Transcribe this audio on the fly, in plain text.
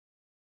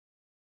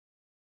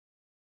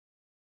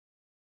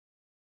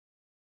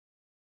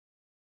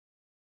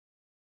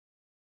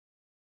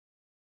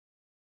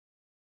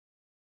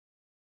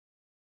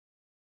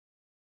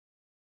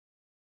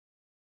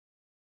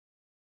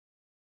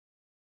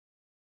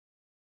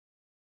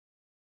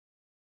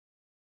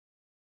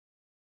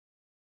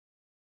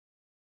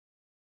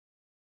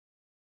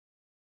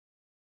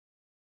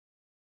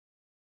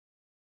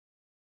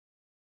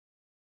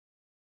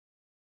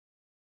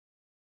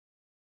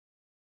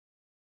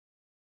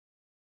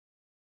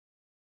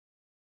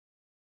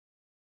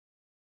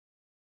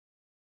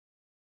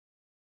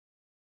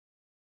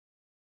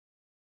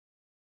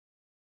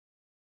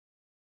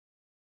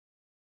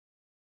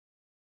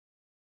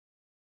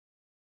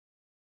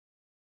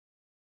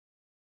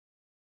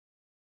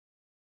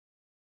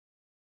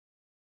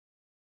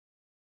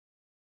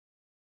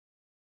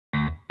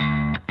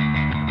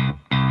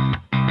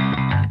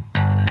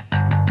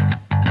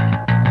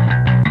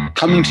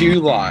Coming to you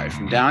live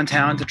from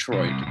downtown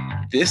Detroit,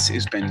 this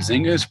is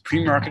Benzinga's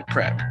PreMarket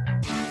Prep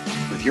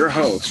with your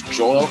host,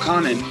 Joel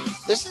Elconin.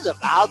 This is a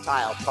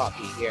volatile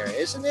puppy here,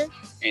 isn't it?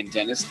 And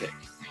Dennis Dick.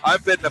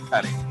 I'm bidding a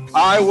penny.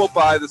 I will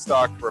buy the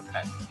stock for a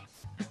penny.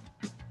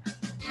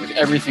 With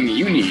everything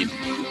you need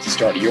to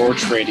start your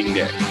trading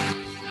day.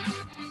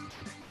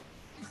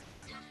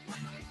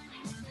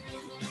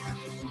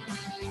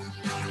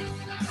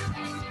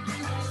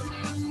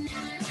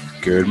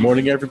 Good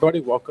morning, everybody.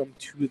 Welcome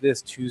to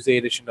this Tuesday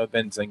edition of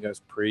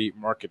Benzinga's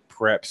Pre-Market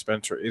Prep.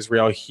 Spencer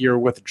Israel here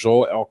with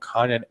Joel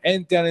Elconin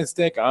and Dennis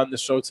Dick on the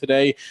show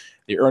today.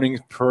 The earnings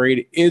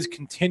parade is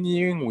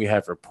continuing. We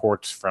have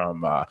reports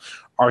from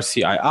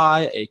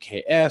RCII,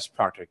 AKS,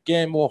 Procter &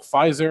 Gamble,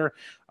 Pfizer.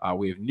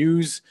 We have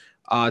news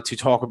to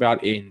talk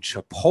about in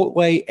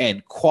Chipotle,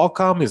 and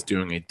Qualcomm is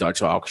doing a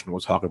Dutch auction.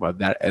 We'll talk about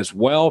that as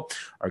well.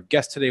 Our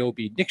guest today will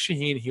be Nic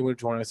Chahine. He will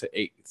join us at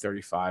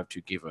 8:35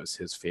 to give us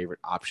his favorite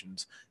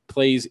options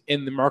plays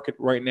in the market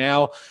right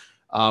now.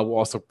 We'll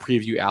also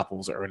preview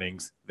Apple's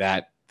earnings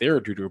that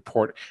they're due to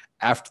report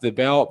after the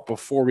bell.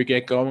 Before we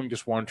get going,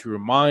 just wanted to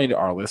remind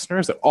our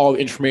listeners that all the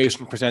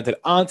information presented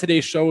on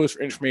today's show is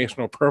for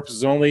informational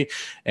purposes only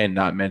and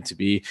not meant to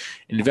be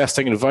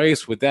investing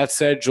advice. With that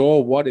said,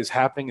 Joel, what is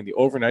happening in the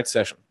overnight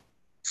session?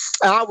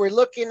 We're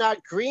looking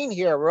at green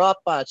here. We're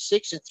up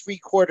 6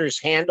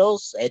 3/4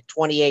 handles at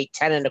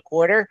 28.10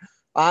 1/4.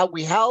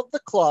 We held the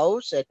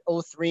close at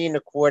 03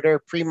 1/4.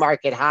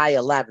 Pre-market high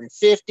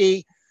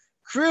 11.50.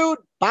 Crude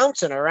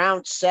bouncing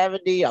around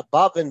 70,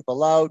 above and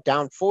below,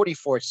 down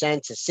 44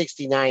 cents at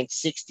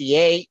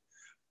 69.68.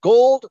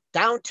 Gold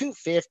down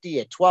 250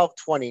 at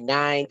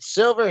 12.29.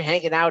 Silver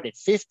hanging out at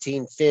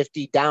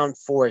 15.50, down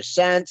 4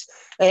 cents.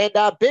 And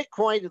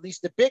Bitcoin, at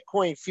least the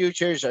Bitcoin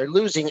futures, are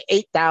losing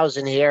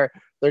 8,000 here.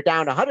 They're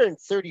down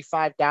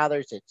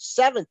 $135 at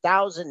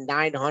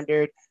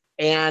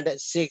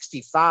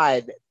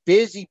 7,965.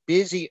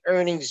 Busy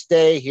earnings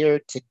day here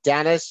to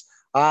Dennis.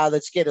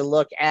 Let's get a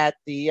look at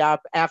the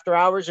after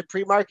hours of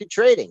pre-market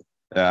trading.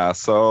 Yeah,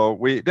 so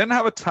we didn't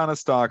have a ton of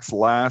stocks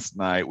last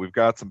night. We've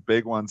got some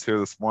big ones here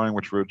this morning,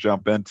 which we'll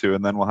jump into,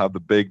 and then we'll have the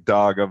big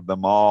dog of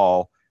them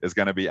all is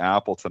going to be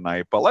Apple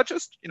tonight. But let's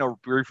just,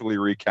 briefly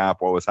recap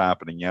what was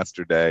happening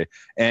yesterday.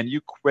 And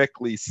you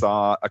quickly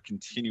saw a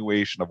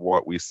continuation of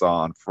what we saw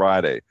on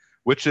Friday,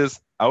 which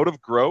is out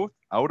of growth,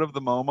 out of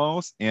the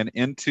momos, and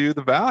into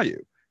the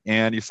value.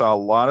 And you saw a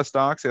lot of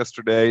stocks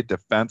yesterday,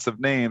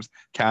 defensive names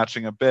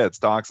catching a bit.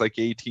 Stocks like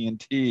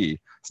AT&T,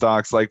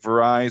 stocks like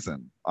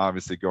Verizon,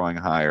 obviously going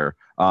higher.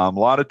 A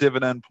lot of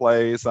dividend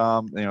plays,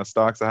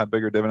 stocks that had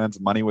bigger dividends.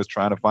 Money was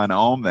trying to find a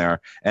home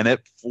there, and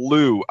it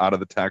flew out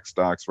of the tech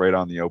stocks right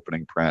on the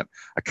opening print.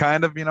 I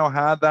kind of,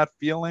 had that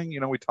feeling.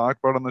 We talked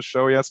about it on the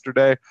show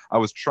yesterday. I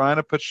was trying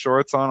to put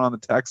shorts on the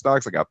tech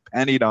stocks. I got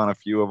pennied on a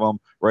few of them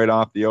right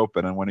off the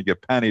open. And when you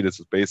get pennied, this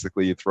is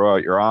basically you throw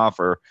out your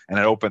offer, and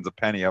it opens a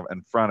penny up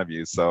in front of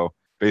you. So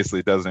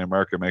basically, Disney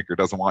American Maker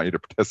doesn't want you to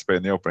participate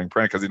in the opening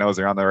print because he knows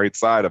you're on the right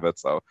side of it.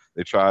 So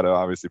they try to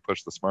obviously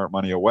push the smart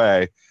money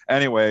away.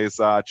 Anyways,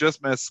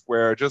 just missed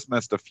Square, just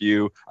missed a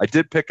few. I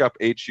did pick up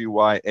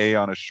HUYA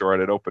on a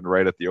short. It opened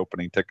right at the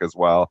opening tick as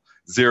well.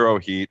 Zero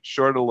heat,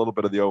 shorted a little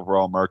bit of the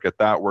overall market.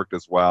 That worked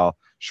as well.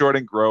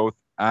 Shorting growth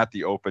at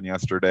the open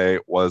yesterday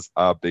was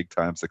a big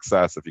time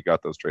success if you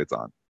got those trades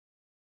on.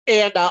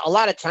 And a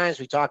lot of times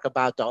we talk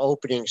about the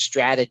opening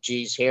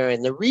strategies here.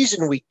 And the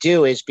reason we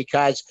do is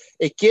because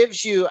it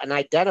gives you an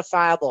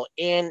identifiable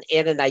in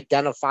and an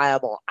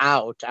identifiable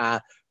out.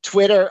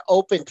 Twitter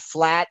opened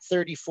flat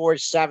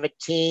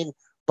 34.17,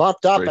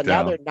 bumped up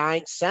another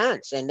 9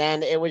 cents. And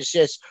then it was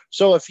just,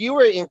 so if you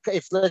were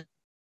if let's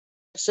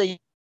say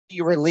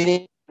you were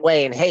leaning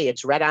away and hey,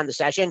 it's red on the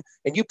session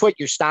and you put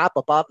your stop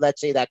above, let's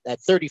say that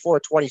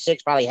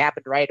 34.26 probably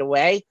happened right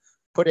away.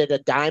 Put it a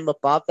dime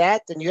above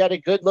that, then you had a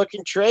good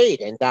looking trade.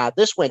 And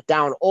this went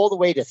down all the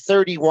way to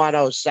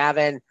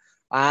 31.07.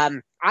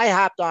 I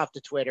hopped off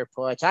the Twitter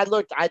puts. I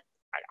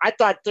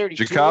thought 32 Did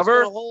you cover?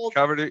 was gonna hold.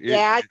 Covered it?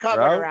 Yeah, I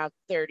covered around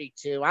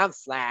 32. I'm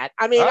flat.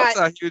 I mean, that's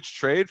a huge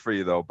trade for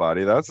you though,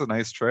 buddy. That's a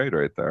nice trade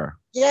right there.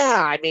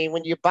 Yeah, I mean,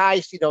 when you buy,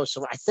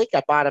 some, I think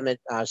I bought them at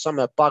some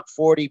at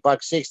 $1.40,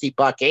 $1.60,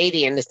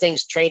 $1.80, and the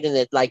thing's trading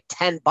at like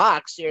 $10.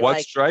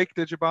 What strike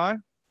did you buy?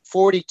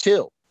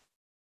 42.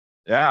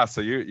 Yeah, so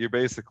you're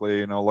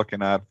basically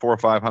looking at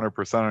 400 or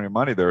 500% on your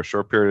money there a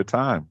short period of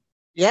time.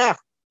 Yeah,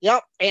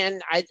 yep.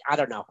 And I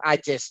don't know. I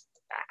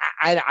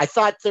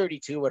thought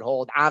 32 would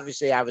hold.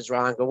 Obviously, I was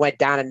wrong. It went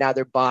down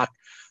another $1.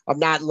 I'm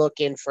not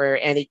looking for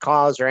any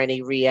calls or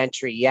any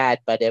re-entry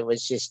yet, but it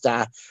was just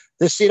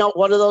this,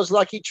 one of those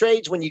lucky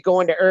trades when you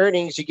go into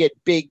earnings, you get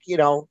big, you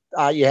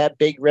have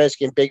big risk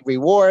and big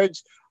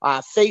rewards.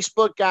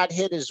 Facebook got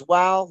hit as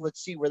well.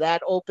 Let's see where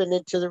that opened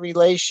into the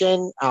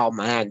relation. Oh,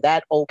 man,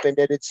 that opened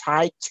at its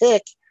high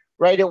tick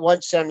right at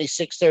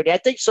 176.30. I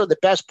think so. The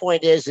best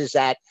point is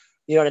that,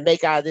 to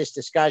make out of this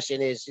discussion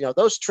is,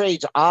 those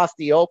trades off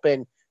the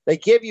open, they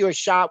give you a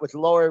shot with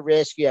lower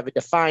risk. You have a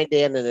defined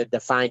in and a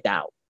defined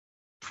out.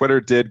 Twitter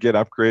did get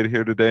upgraded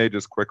here today,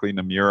 just quickly,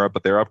 Nomura,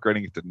 but they're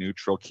upgrading it to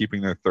neutral,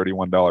 keeping their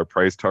 $31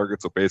 price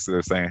target. So basically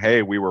they're saying,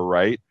 hey, we were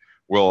right.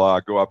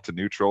 We'll go up to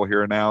neutral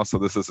here now. So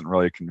this isn't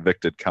really a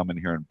convicted come in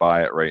here and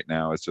buy it right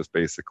now. It's just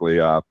basically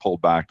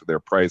pulled back to their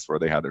price where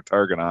they had their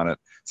target on it.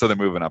 So they're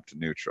moving up to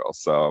neutral.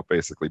 So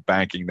basically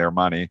banking their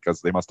money,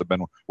 because they must have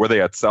been, were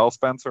they at sell,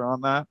 Spencer,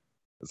 on that?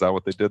 Is that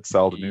what they did,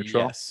 sell to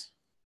neutral?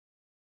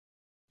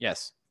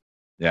 Yes.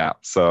 Yeah,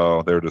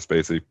 so they're just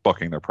basically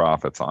booking their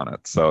profits on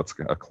it. So it's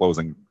a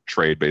closing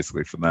trade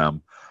basically for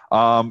them.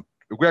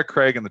 We got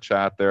Craig in the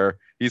chat there.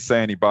 He's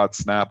saying he bought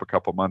Snap a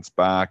couple months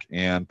back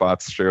and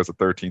bought shares at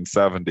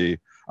 1370.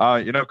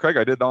 Craig,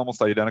 I did almost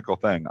identical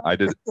thing. I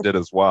did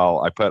as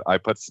well. I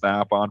put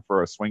Snap on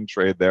for a swing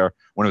trade there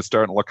when it was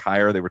starting to look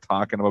higher. They were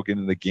talking about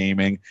getting into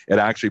gaming. It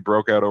actually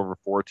broke out over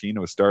 14. It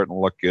was starting to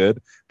look good.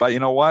 But you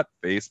know what?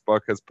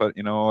 Facebook has put,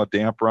 a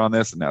damper on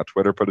this, and now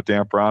Twitter put a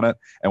damper on it.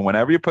 And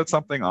whenever you put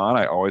something on,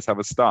 I always have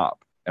a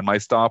stop. And my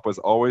stop was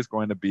always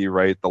going to be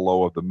right the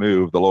low of the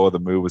move. The low of the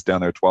move was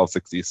down there at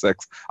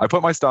 1266. I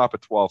put my stop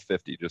at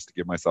 1250 just to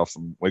give myself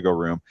some wiggle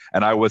room.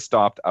 And I was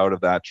stopped out of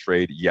that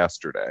trade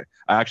yesterday.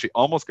 I actually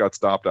almost got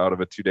stopped out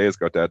of it 2 days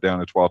ago, down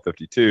to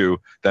 1252,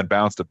 then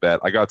bounced a bit.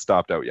 I got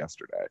stopped out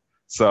yesterday.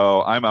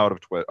 So I'm out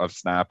of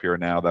Snap here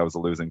now. That was a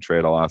losing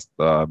trade. I lost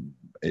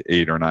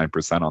 8 or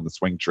 9% on the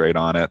swing trade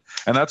on it.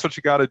 And that's what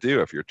you got to do.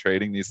 If you're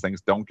trading these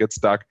things, don't get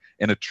stuck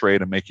in a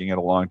trade and making it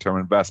a long-term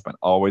investment.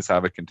 Always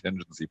have a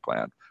contingency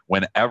plan.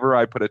 Whenever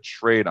I put a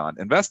trade on,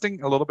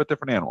 investing a little bit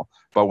different animal,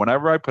 but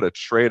whenever I put a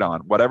trade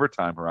on, whatever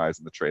time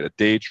horizon the trade, a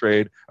day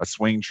trade, a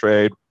swing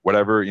trade,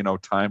 whatever,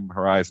 time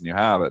horizon you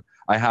have it,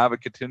 I have a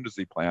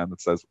contingency plan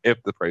that says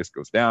if the price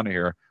goes down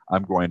here,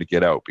 I'm going to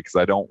get out, because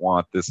I don't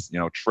want this,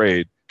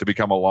 trade to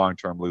become a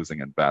long-term losing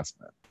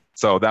investment.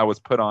 So that was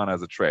put on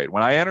as a trade.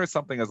 When I enter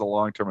something as a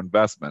long-term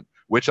investment,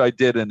 which I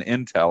did in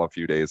Intel a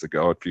few days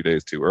ago, a few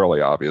days too early,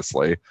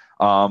 obviously,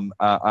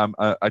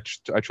 I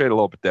trade a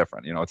little bit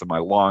different. It's in my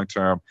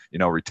long-term,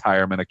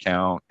 retirement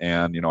account,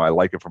 and, I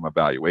like it from a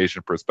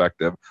valuation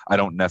perspective. I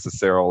don't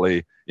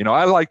necessarily,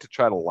 I like to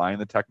try to line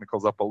the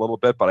technicals up a little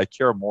bit, but I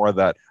care more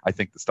that I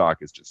think the stock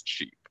is just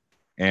cheap.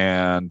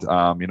 And,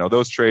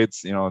 those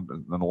trades, in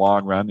the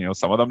long run,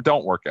 some of them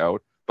don't work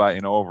out,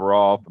 but,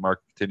 overall, if the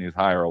market continues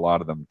higher, a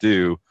lot of them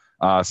do.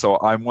 So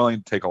I'm willing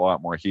to take a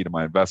lot more heat in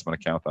my investment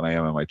account than I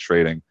am in my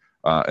trading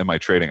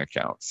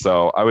account.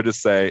 So I would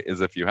just say is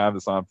if you have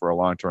this on for a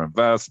long-term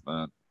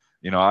investment,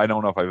 I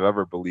don't know if I've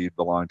ever believed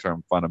the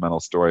long-term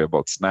fundamental story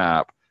about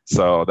Snap.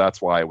 So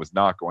that's why it was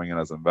not going in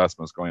as an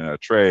investment, it's going in a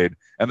trade.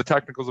 And the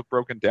technicals have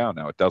broken down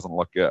now. It doesn't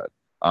look good.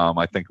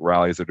 I think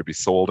rallies are to be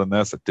sold in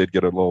this. It did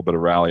get a little bit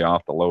of rally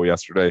off the low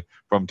yesterday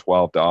from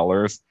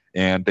 $12.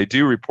 And they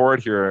do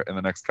report here in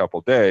the next couple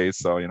of days.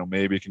 So,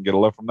 maybe you can get a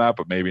lift from that,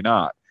 but maybe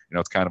not.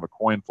 It's kind of a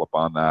coin flip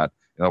on that.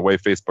 The way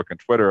Facebook and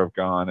Twitter have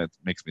gone, it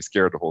makes me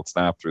scared to hold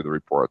Snap through the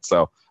report.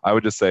 So I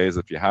would just say is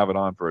if you have it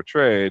on for a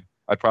trade,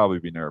 I'd probably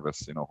be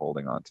nervous,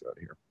 holding on to it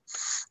here.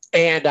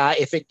 And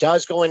if it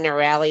does go into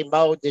rally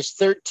mode, this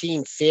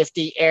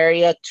 1350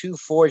 area, 2,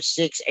 4,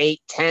 6,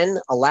 8, 10,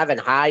 11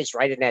 highs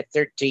right in that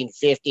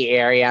 1350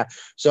 area.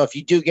 So if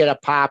you do get a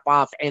pop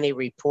off any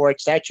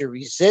reports, that's your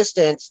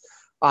resistance.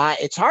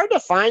 It's hard to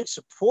find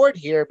support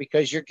here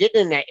because you're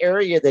getting in that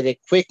area that it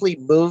quickly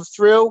moved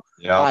through.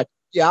 Yeah.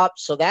 Yep.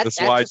 So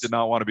that's why I did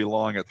not want to be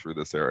long it through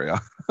this area.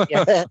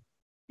 Yeah.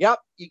 Yep.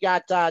 You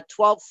got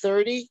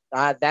 1230.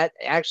 That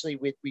actually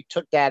we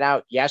took that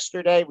out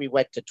yesterday. We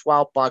went to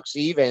 $12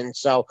 even.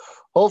 So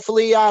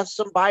hopefully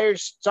some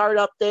buyers start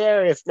up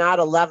there. If not,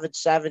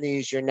 1170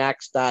 is your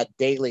next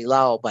daily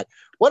low. But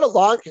what a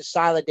long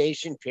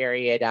consolidation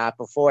period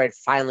before it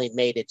finally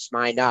made its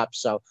mind up.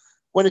 So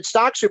when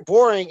stocks are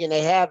boring and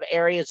they have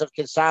areas of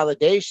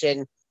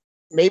consolidation,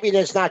 maybe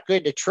that's not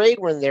good to trade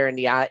when they're in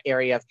the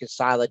area of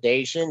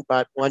consolidation.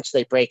 But once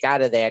they break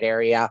out of that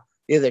area,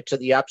 either to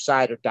the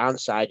upside or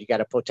downside, you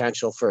got a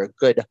potential for a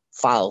good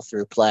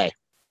follow-through play.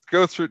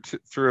 Go through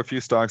a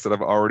few stocks that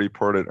have already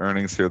reported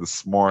earnings here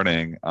this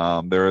morning.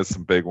 There is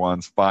some big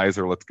ones.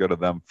 Pfizer, let's go to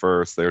them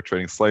first. They're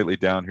trading slightly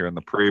down here in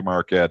the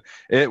pre-market.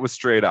 It was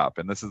straight up,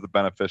 and this is the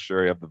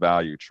beneficiary of the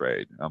value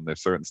trade.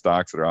 There's certain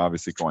stocks that are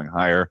obviously going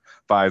higher.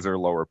 Pfizer,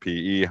 lower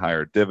PE,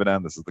 higher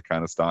dividend. This is the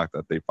kind of stock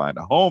that they find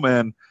a home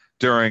in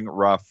during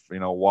rough,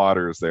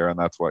 waters there, and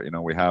that's what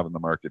we have in the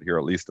market here,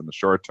 at least in the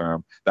short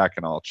term. That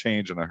can all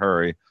change in a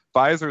hurry.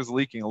 Pfizer is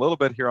leaking a little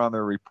bit here on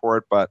their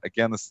report, but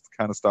again, this is the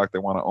kind of stock they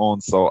want to own,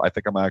 so I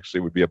think I'm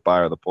actually would be a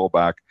buyer of the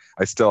pullback.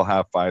 I still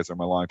have Pfizer in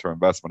my long-term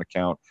investment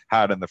account,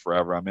 had in the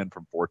forever. I'm in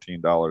from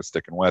 $14,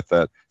 sticking with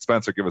it.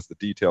 Spencer, give us the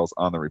details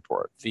on the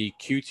report. The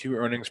Q2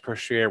 earnings per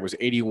share was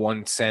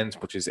 81 cents,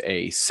 which is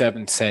a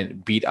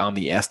 7-cent beat on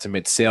the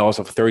estimate. Sales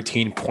of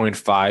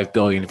 $13.5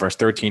 billion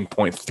versus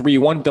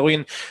 $13.31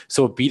 billion,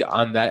 so a beat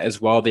on that as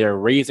well. They are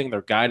raising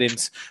their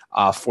guidance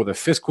for the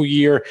fiscal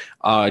year,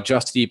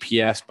 adjusted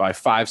EPS by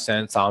 5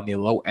 cents on the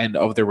low end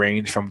of the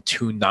range from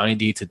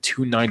 290 to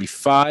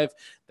 295.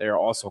 They are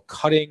also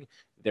cutting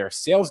their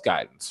sales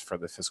guidance for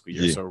the fiscal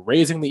year. Yeah. So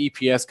raising the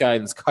EPS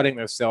guidance, cutting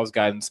their sales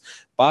guidance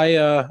by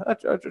a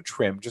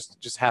trim,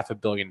 just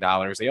 $500 million.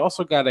 They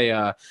also got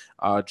a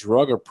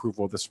drug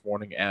approval this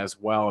morning as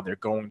well, and they're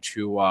going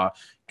to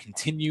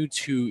continue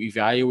to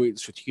evaluate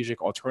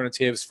strategic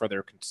alternatives for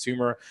their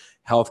consumer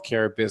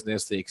healthcare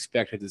business. They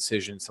expect a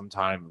decision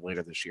sometime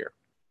later this year.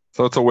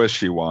 So it's a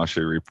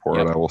wishy-washy report,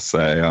 Yep. I will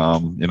say. A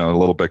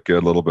little bit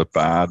good, a little bit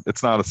bad.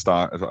 It's not a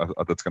stock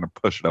that's going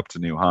to push it up to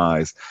new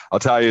highs. I'll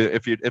tell you,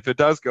 if it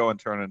does go and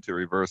turn into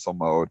reversal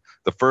mode,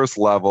 the first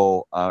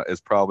level is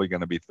probably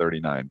going to be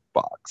 $39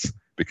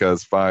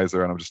 because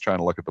Pfizer, and I'm just trying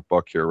to look at the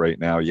book here right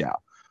now. Yeah,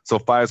 so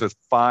Pfizer's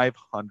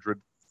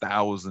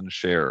 500,000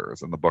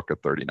 shares in the book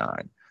at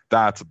 39.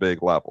 That's a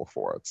big level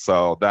for it.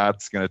 So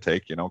that's going to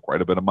take,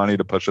 quite a bit of money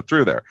to push it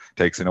through there. It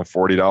takes,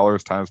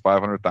 $40 times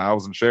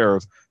 500,000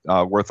 shares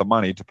worth of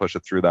money to push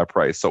it through that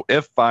price. So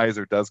if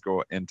Pfizer does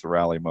go into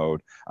rally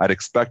mode, I'd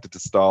expect it to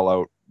stall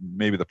out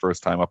maybe the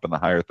first time up in the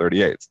higher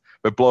 38s. If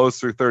it blows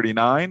through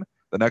 39,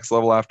 the next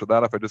level after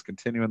that, if I just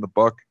continue in the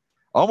book,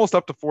 almost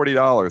up to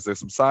 $40. There's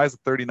some size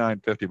at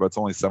 $39.50, but it's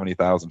only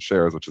 70,000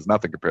 shares, which is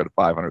nothing compared to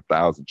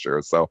 500,000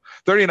 shares. So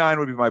 39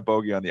 would be my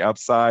bogey on the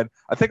upside.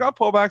 I think on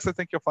pullbacks, I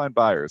think you'll find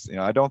buyers.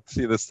 I don't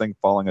see this thing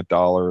falling $1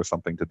 or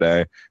something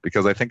today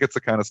because I think it's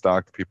the kind of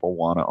stock that people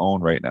want to own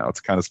right now.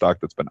 It's the kind of stock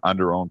that's been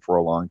under-owned for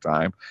a long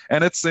time.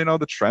 And it's,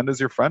 the trend is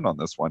your friend on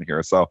this one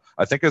here. So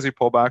I think as you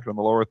pull back in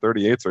the lower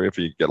 38s, or if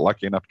you get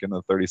lucky enough to get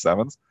into the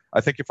 37s, I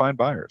think you find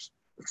buyers.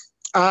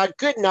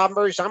 Good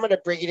numbers. I'm going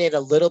to bring it in a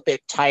little bit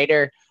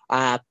tighter.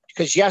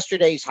 Because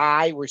yesterday's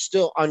high, we're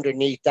still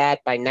underneath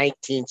that by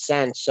 19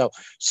 cents. So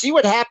see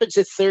what happens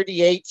at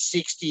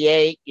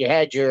 38.68. You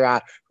had your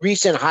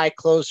recent high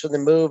close for the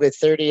move at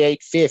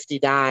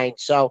 38.59.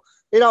 So,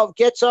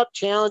 gets up,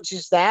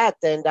 challenges that,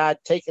 then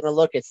taking a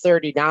look at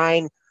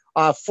 39.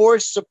 For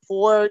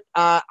support,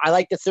 I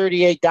like the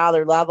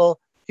 $38 level.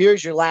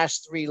 Here's your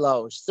last three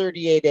lows,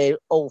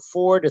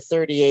 38.04 to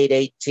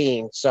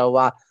 38.18.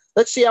 So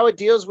let's see how it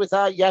deals with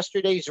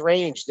yesterday's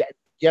range.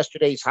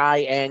 Yesterday's high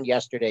and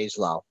yesterday's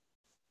low.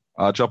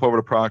 Jump over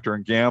to Procter &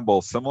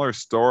 Gamble. Similar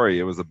story.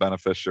 It was a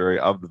beneficiary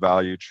of the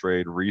value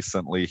trade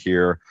recently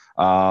here.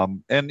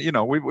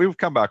 We've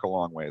come back a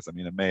long ways. I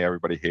mean, in May,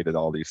 everybody hated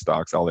all these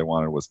stocks. All they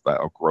wanted was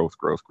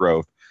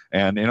growth.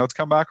 And, it's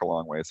come back a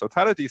long way. So it's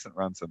had a decent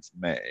run since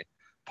May.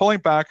 Pulling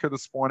back here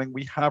this morning,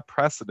 we have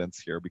precedence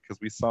here because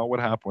we saw what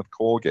happened with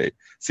Colgate.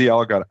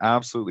 CL got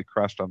absolutely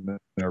crushed on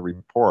their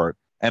report.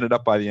 Ended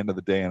up by the end of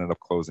the day, ended up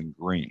closing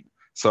green.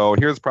 So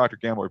here's the Procter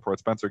 & Gamble report.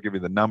 Spencer, give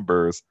you the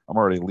numbers. I'm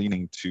already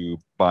leaning to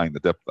buying the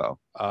dip, though.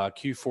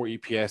 Q4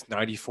 EPS,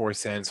 94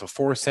 cents. So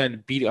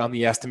 4-cent beat on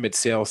the estimate,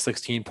 sales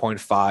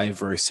 16.5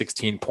 versus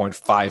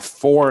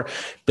 $16.54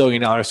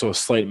 billion. So a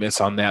slight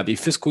miss on that. The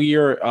fiscal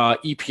year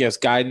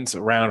EPS guidance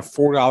around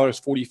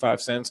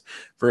 $4.45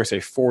 versus a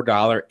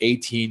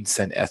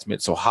 $4.18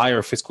 estimate. So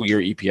higher fiscal year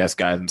EPS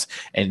guidance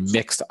and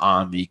mixed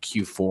on the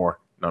Q4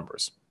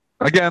 numbers.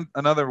 Again,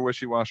 another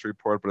wishy-washy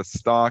report, but a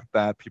stock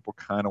that people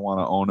kind of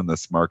want to own in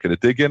this market. It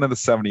did get into the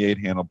 78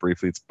 handle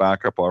briefly. It's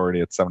back up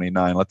already at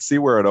 79. Let's see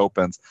where it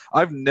opens.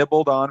 I've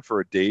nibbled on for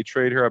a day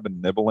trade here. I've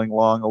been nibbling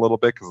long a little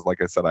bit because,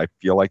 like I said, I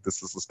feel like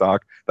this is a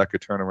stock that could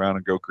turn around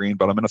and go green,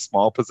 but I'm in a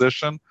small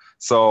position.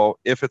 So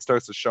if it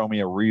starts to show me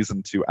a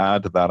reason to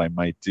add to that, I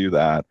might do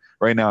that.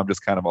 Right now, I'm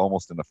just kind of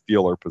almost in a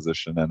feeler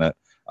position in it,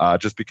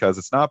 just because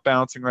it's not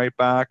bouncing right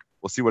back.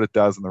 We'll see what it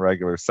does in the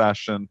regular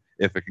session,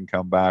 if it can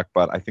come back.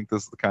 But I think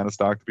this is the kind of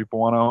stock that people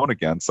want to own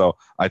again. So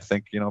I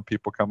think,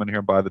 people come in here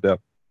and buy the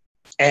dip.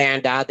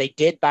 And they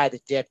did buy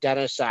the dip,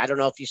 Dennis. I don't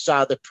know if you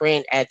saw the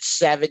print at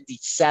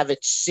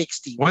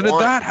 77.61. When did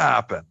that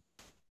happen?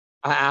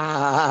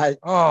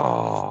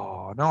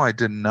 Oh, no, I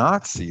did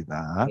not see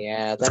that.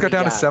 Yeah. Let's go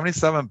down to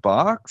 $77.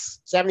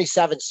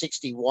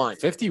 77.61.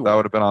 51. That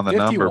would have been on the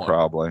 51. number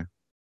probably.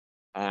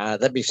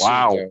 Let me see.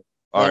 Wow. Here.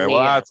 All right,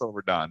 well, that's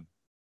overdone.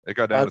 It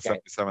got down to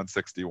Okay.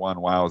 77.61.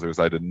 Wowzers.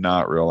 I did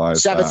not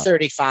realize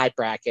 735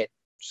 bracket.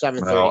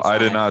 735. No, I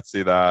did not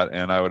see that,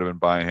 and I would have been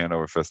buying hand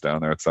over fist down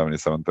there at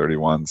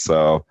 77.31.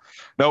 So,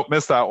 nope,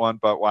 missed that one.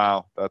 But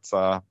wow, that's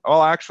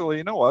well, actually,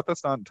 you know what?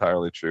 That's not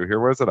entirely true.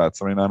 Here, where's it at?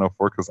 79.04.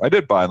 Because I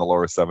did buy in the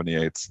lower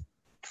 78s.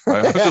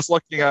 I was just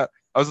looking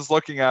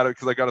at it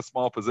because I got a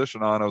small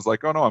position on. I was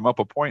like, oh no, I'm up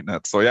a point in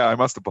it. So yeah, I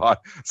must have bought.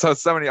 So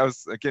 70. I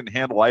was getting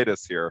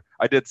handlitis here.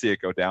 I did see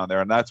it go down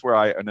there, and that's where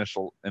I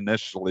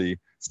initially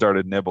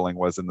started nibbling,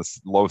 was in the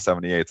low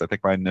 78s. I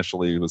think my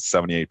initially was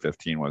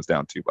 78.15, was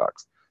down $2.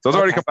 So it's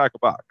already come back a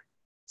buck.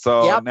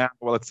 So now,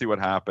 well, let's see what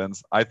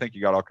happens. I think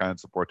you got all kinds of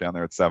support down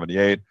there at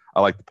 78.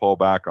 I like to pull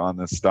back on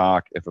this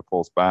stock. If it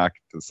pulls back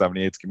to the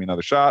 78s, give me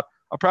another shot.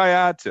 I'll probably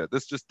add to it.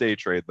 This is just day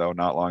trade, though,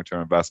 not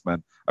long-term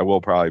investment. I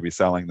will probably be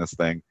selling this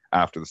thing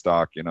after the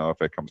stock,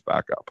 if it comes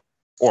back up.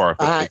 Or if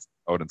it takes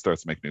out and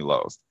starts to make new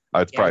lows.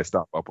 I'd probably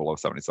stop up below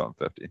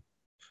 77.50.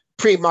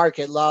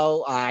 Pre-market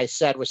low, I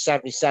said, was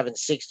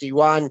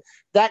 77.61.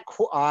 That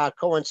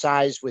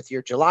coincides with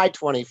your July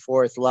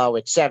 24th low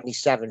at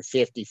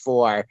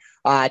 77.54.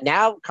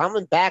 Now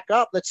coming back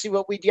up. Let's see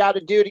what we got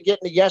to do to get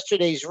into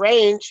yesterday's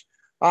range.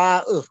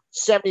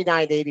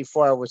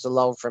 79.84 was the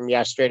low from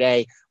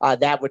yesterday.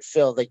 That would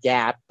fill the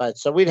gap. But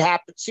so we'd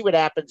have to see what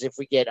happens if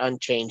we get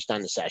unchanged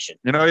on the session.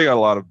 You got a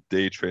lot of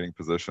day trading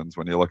positions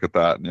when you look at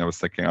that. And I was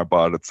thinking I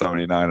bought it at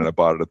 79 and I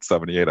bought it at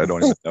 78. I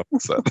don't even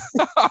notice it.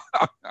 And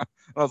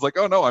I was like,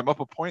 oh no, I'm up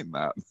a point in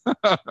that.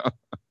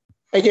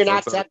 And you're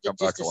not tempted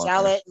just to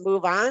sell it and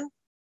move on?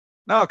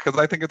 No, because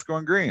I think it's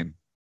going green.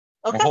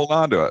 Okay. We'll hold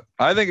on to it.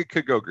 I think it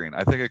could go green.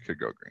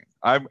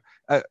 I'm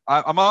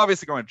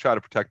obviously going to try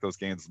to protect those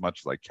gains as much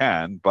as I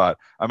can, but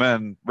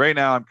right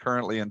now I'm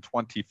currently in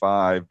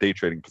 25 day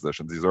trading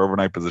positions. These are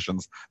overnight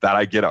positions that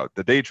I get out.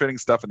 The day trading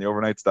stuff and the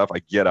overnight stuff I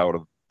get out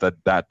of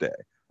that day.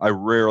 I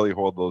rarely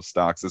hold those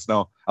stocks.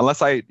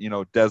 Unless I,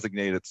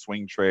 designate it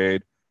swing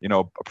trade,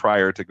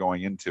 prior to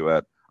going into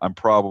it, I'm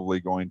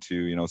probably going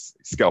to,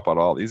 scalp out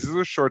all these. These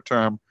are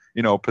short-term,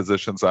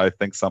 positions. I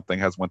think something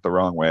has went the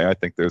wrong way. I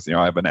think there's,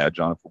 I have an edge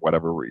on it for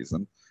whatever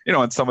reason.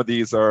 And some of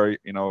these are,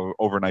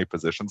 overnight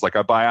positions. Like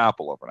I buy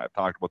Apple overnight. I've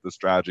talked about this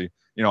strategy,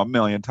 a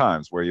million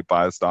times, where you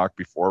buy a stock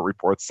before it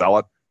reports, sell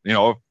it,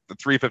 the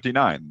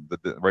 359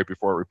 right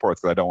before it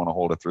reports, because I don't want to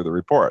hold it through the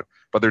report.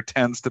 But there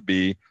tends to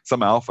be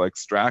some alpha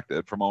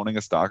extracted from owning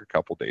a stock a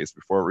couple days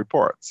before it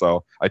reports.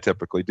 So I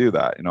typically do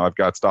that. I've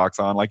got stocks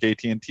on like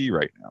AT&T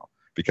right now,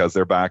 because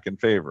they're back in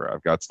favor.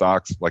 I've got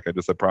stocks, like I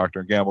just said,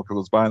 Procter & Gamble, because I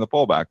was buying the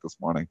pullback this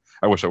morning.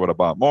 I wish I would have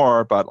bought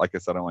more, but like I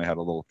said, I only had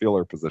a little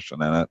feeler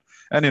position in it.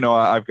 And,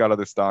 I've got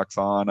other stocks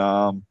on.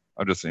 I'm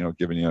just,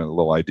 giving you a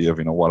little idea of,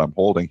 what I'm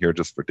holding here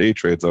just for day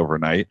trades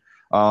overnight.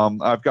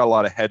 I've got a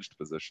lot of hedged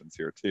positions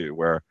here too,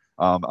 where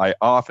I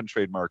often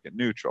trade market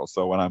neutral.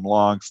 So when I'm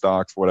long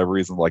stocks, for whatever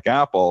reason, like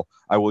Apple,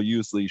 I will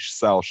usually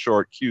sell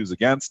short Qs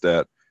against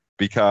it,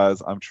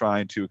 because I'm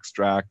trying to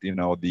extract,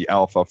 the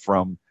alpha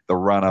from the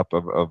run up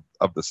of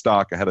the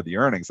stock ahead of the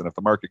earnings. And if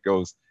the market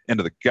goes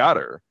into the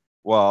gutter,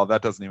 well,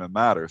 that doesn't even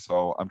matter.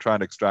 So I'm trying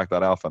to extract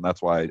that alpha, and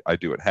that's why I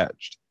do it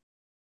hedged.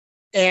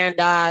 And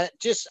I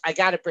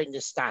got to bring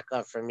this stock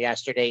up from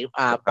yesterday.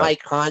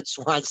 Mike Huntz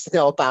wants to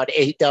know about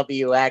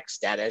AWX,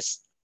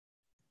 Dennis.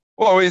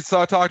 Well, we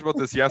talked about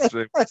this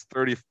yesterday. It's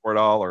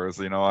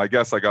 $34. I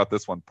guess I got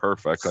this one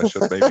perfect. I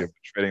should maybe have been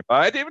trading.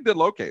 But I even did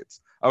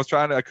locates. I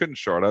couldn't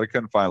short it. I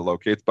couldn't find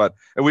locates. But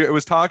it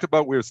was talked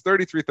about. It was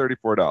 $33,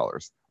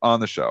 $34 on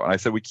the show. And I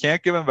said, we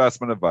can't give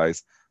investment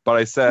advice. But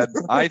I said,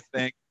 I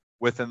think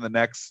within the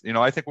next,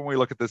 I think when we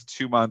look at this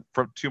 2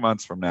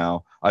 months from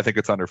now, I think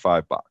it's under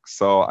 $5.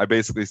 So I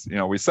basically,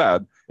 we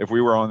said, if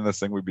we were owning this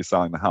thing, we'd be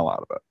selling the hell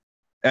out of it.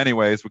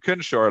 Anyways, we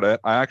couldn't short it.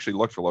 I actually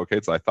looked for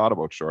locates. I thought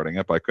about shorting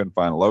it, but I couldn't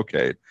find a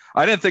locate.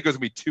 I didn't think it was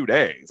going to be 2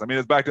 days. I mean,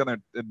 it's back down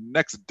there. The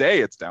next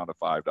day, it's down to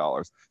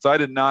 $5. So I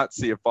did not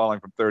see it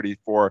falling from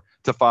 $34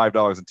 to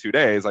 $5 in 2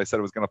 days. I said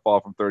it was going to fall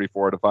from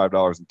 $34 to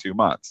 $5 in 2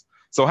 months.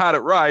 So had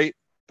it right,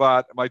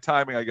 but my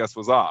timing, I guess,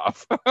 was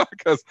off,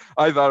 because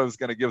I thought it was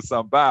going to give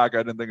some back. I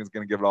didn't think it was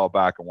going to give it all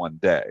back in one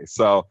day.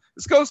 So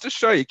this goes to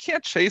show you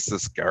can't chase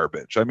this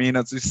garbage. I mean,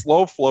 it's the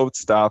slow float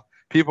stuff.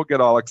 People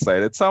get all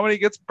excited. Somebody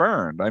gets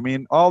burned. I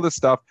mean, all this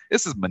stuff,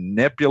 this is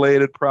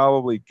manipulated,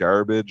 probably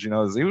garbage.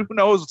 Who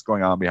knows what's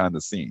going on behind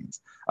the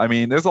scenes? I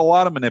mean, there's a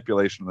lot of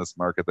manipulation in this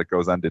market that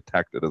goes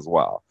undetected as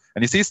well.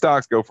 And you see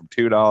stocks go from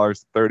 $2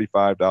 to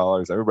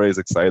 $35. Everybody's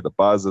excited. The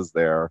buzz is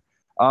there.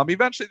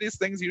 Eventually, these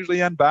things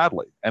usually end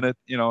badly. And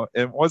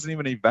it wasn't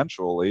even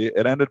eventually.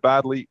 It ended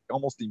badly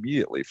almost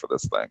immediately for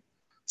this thing.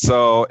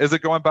 So is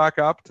it going back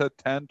up to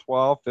 $10,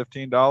 $12,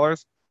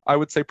 $15? I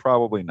would say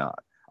probably not.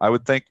 I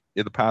would think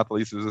the path of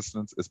least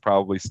resistance is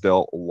probably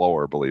still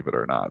lower, believe it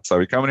or not. So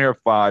you're coming here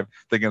at 5,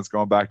 thinking it's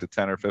going back to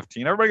 10 or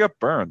 15. Everybody got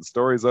burned. The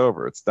story's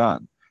over. It's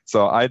done.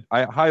 So I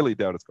highly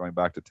doubt it's going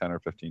back to $10 or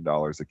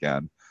 $15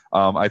 again.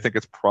 I think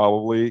it's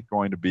probably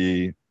going to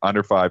be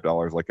under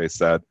 $5, like I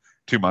said,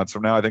 2 months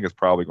from now. I think it's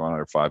probably going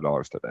under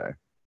 $5 today.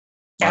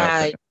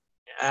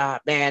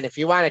 Man, if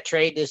you want to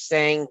trade this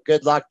thing,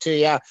 good luck to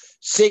you.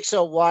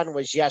 601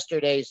 was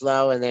yesterday's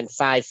low, and then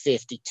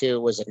 552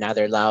 was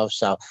another low.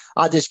 So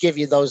I'll just give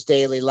you those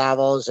daily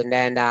levels, and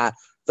then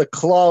the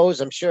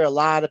close. I'm sure a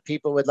lot of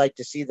people would like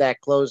to see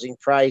that closing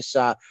price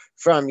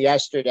from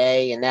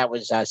yesterday, and that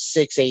was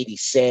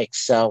 686.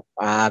 So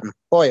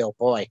boy, oh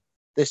boy,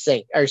 this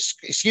thing, or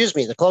excuse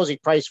me, the closing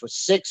price was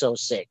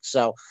 606.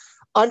 So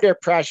under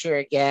pressure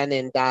again,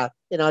 and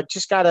it's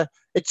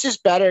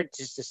just better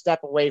just to step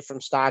away from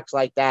stocks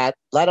like that.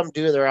 Let them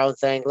do their own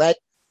thing.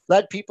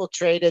 Let people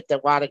trade it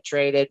that want to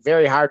trade it.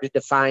 Very hard to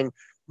define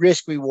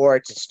risk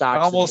rewards in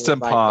stocks. Almost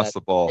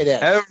impossible. Like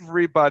it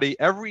is.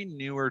 Every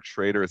newer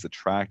trader is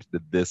attracted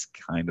to this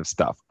kind of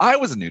stuff. I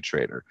was a new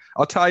trader.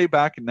 I'll tell you,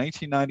 back in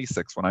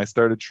 1996 when I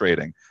started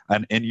trading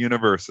and in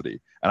university,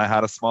 and I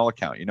had a small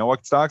account. You know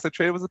what stocks I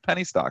traded was the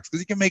penny stocks, because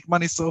you can make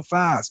money so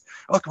fast.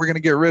 Look, we're going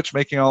to get rich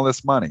making all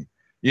this money.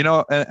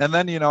 And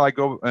then, I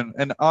go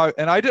and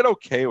I did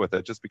okay with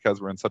it, just because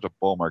we're in such a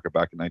bull market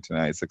back in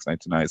 1996,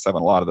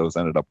 1997. A lot of those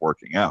ended up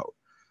working out.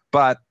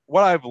 But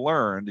what I've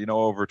learned,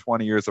 over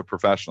 20 years of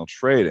professional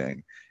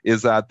trading,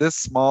 is that this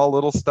small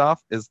little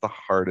stuff is the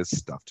hardest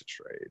stuff to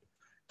trade.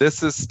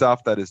 This is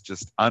stuff that is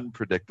just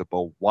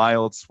unpredictable,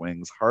 wild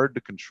swings, hard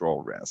to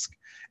control risk.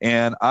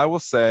 And I will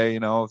say,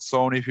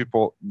 so many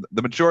people,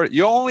 the majority,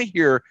 you only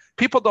hear,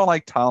 people don't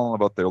like telling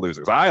about their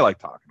losers. I like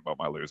talking about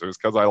my losers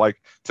because I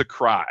like to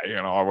cry,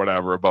 or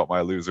whatever about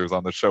my losers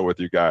on the show with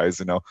you guys,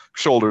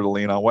 shoulder to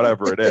lean on,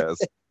 whatever it is.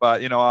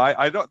 But,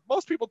 I don't,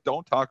 most people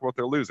don't talk about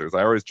their losers.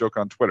 I always joke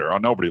on Twitter,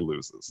 nobody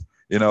loses,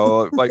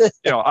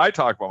 I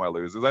talk about my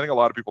losers. I think a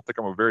lot of people think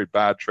I'm a very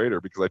bad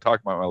trader because I talk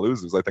about my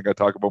losers. I think I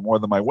talk about more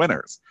than my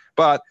winners.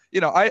 But,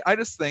 I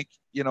just think,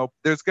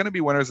 there's going to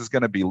be winners, there's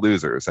going to be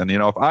losers. And,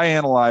 if I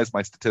analyze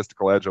my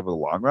statistical edge over the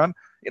long run,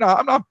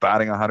 I'm not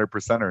batting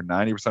 100% or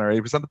 90%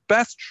 or 80%. The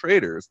best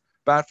traders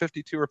bat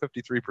 52 or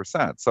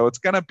 53%. So it's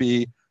going to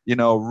be,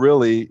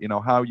 really,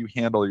 how you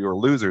handle your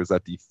losers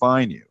that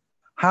define you.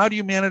 How do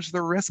you manage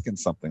the risk in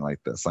something like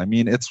this? I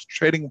mean, it's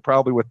trading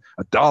probably with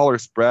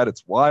 $1 spread.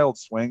 It's wild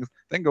swings.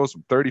 Thing goes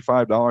from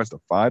 $35 to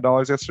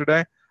 $5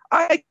 yesterday.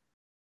 I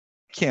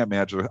can't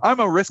manage it. I'm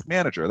a risk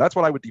manager. That's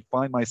what I would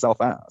define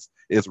myself as,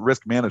 is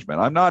risk management.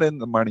 I'm not in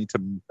the money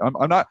I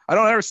don't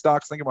enter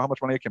stocks thinking about how much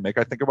money I can make.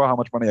 I think about how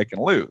much money I can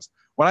lose.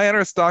 When I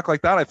enter a stock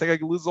like that, I think I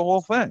can lose the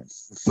whole thing.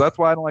 So that's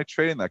why I don't like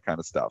trading that kind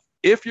of stuff.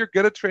 If you're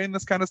good at trading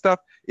this kind of stuff,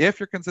 if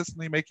you're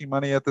consistently making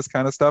money at this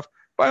kind of stuff,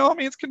 by all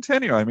means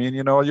continue. I mean,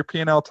 your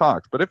P&L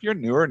talks. But if you're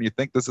newer and you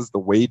think this is the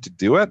way to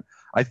do it,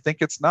 I think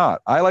it's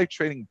not. I like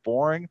trading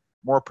boring,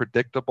 more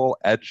predictable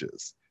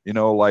edges.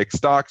 Like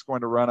stocks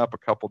going to run up a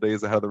couple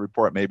days ahead of the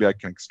report. Maybe I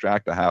can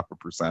extract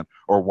 0.5%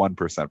 or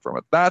 1% from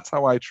it. That's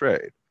how I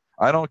trade.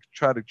 I don't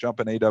try to jump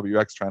in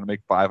AWX trying to make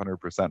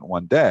 500% in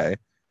one day,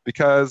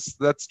 because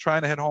that's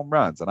trying to hit home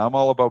runs. And I'm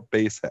all about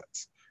base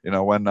hits.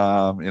 When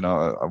what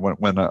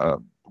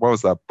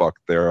was that book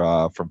there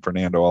from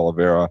Fernando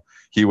Oliveira?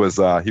 He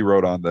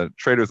wrote on the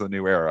Traders of the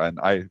New Era, and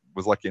I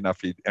was lucky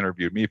enough he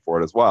interviewed me for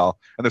it as well.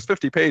 And there's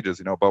 50 pages,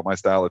 about my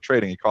style of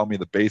trading. He called me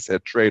the base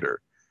hit trader.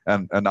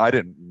 And I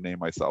didn't name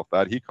myself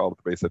that. He called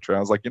it the base hit trader.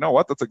 I was like, you know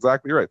what? That's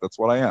exactly right. That's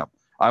what I am.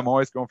 I'm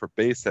always going for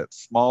base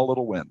hits, small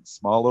little wins,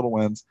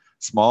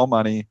 small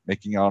money,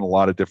 making on a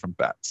lot of different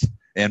bets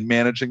and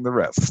managing the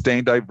risk,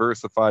 staying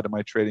diversified in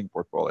my trading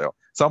portfolio.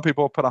 Some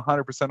people put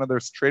 100% of their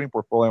trading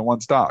portfolio in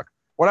one stock.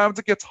 What happens?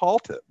 It gets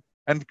halted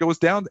and goes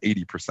down to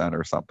 80%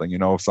 or something,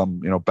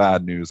 some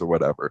bad news or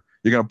whatever.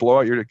 You're going to blow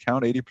out your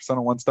account 80%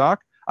 on one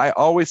stock? I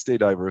always stay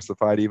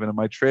diversified, even in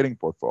my trading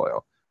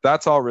portfolio.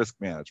 That's all risk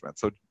management.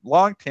 So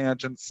long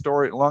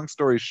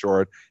story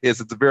short is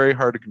it's very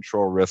hard to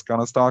control risk on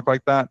a stock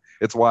like that.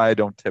 It's why I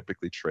don't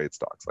typically trade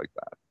stocks like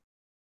that.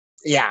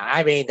 Yeah,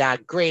 I mean,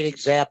 great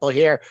example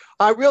here.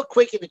 Real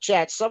quick in the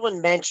chat, someone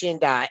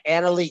mentioned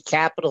Annaly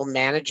Capital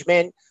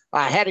Management.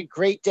 Had a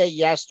great day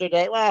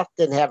yesterday. Well,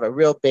 didn't have a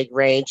real big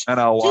range.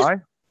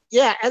 NLY?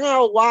 Yeah,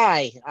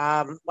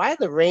 NLY. Why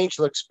the range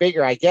looks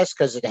bigger? I guess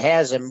because it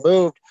hasn't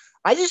moved.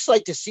 I just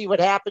like to see what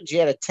happens. You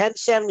had a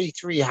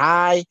 1073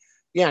 high.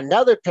 Yeah,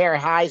 another pair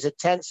of highs at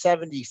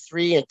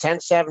 1073 and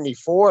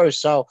 1074.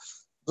 So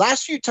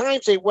last few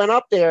times they went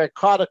up there, it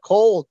caught a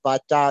cold.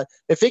 But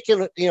if it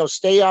can,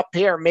 stay up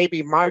here,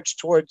 maybe march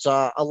towards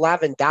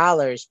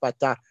 $11. But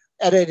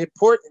at an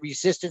important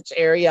resistance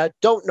area,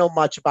 don't know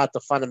much about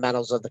the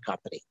fundamentals of the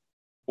company.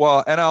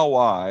 Well,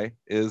 NLY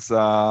is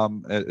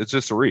it's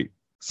just a REIT.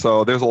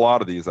 So there's a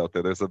lot of these out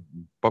there. There's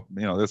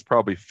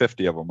probably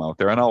 50 of them out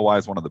there. NLY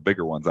is one of the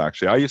bigger ones,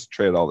 actually. I used to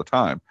trade it all the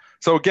time.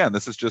 So again,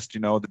 this is just,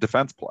 the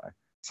defense play.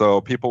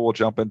 So people will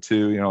jump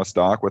into, a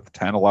stock with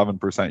 10,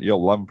 11%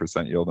 yield,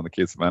 11% yield in the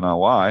case of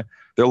NLY.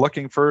 They're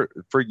looking for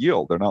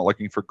yield. They're not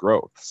looking for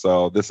growth.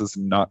 So this does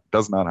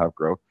not have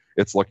growth.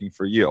 It's looking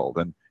for yield.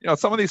 And,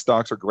 some of these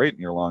stocks are great in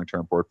your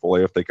long-term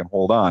portfolio if they can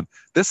hold on.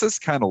 This has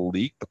kind of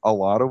leaked a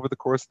lot over the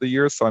course of the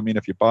year. So, I mean,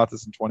 if you bought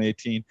this in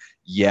 2018,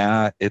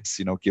 yeah,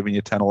 it's, giving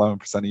you 10,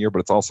 11% a year, but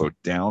it's also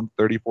down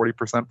 30,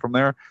 40% from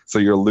there. So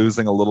you're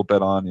losing a little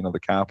bit on, the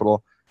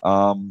capital.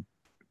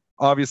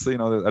 Obviously,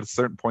 at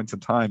certain points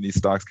in time, these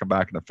stocks come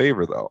back into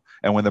favor, though.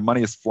 And when the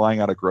money is flying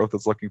out of growth,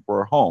 it's looking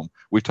for a home.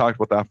 We've talked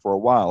about that for a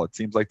while. It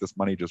seems like this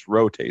money just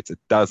rotates. It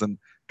doesn't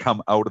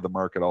come out of the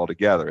market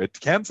altogether. It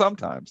can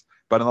sometimes,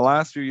 but in the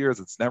last few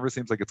years, it never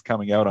seems like it's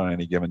coming out on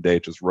any given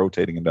day, just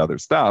rotating into other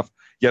stuff.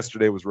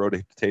 Yesterday was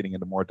rotating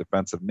into more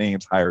defensive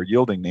names, higher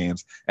yielding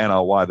names,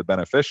 NLY, the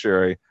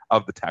beneficiary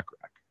of the tech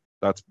wreck.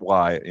 That's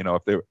why, I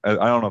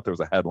don't know if there was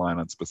a headline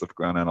on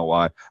specifically on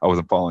NLY. I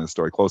wasn't following the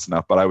story close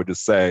enough, but I would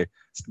just say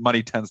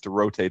money tends to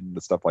rotate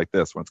into stuff like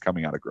this when it's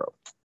coming out of growth.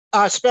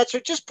 Spencer,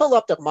 just pull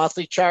up the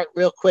monthly chart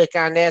real quick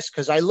on this,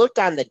 because I looked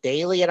on the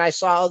daily and I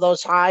saw all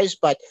those highs,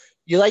 but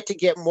you like to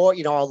get more,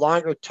 a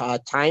longer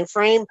time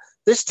frame.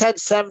 This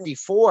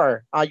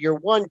 1074, your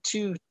 1,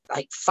 2,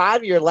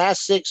 5 year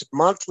last 6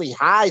 monthly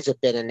highs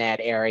have been in that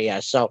area.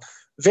 So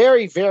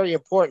very, very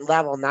important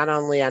level, not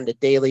only on the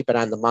daily, but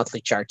on the monthly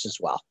charts as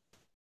well.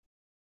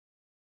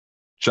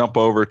 Jump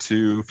over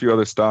to a few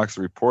other stocks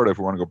to report if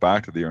we want to go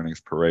back to the earnings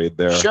parade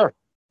there. Sure.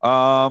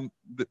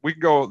 We can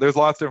go, there's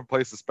lots of different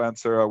places,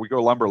 Spencer. We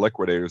go Lumber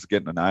Liquidators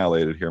getting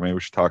annihilated here. Maybe we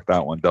should talk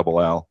that one,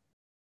 double L.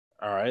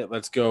 All right,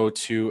 let's go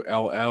to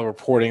LL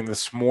reporting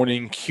this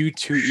morning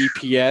Q2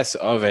 EPS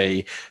of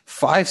a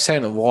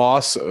 5-cent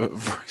loss,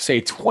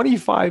 say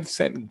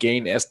 25-cent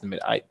gain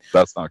estimate.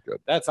 That's not good.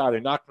 That's either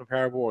not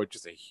comparable or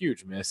just a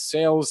huge miss.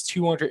 Sales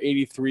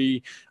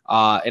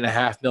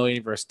 283.5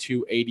 million versus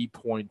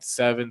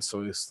 280.7,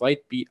 so a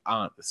slight beat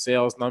on the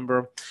sales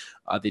number.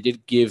 They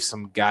did give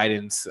some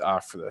guidance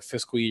for the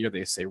fiscal year.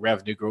 They say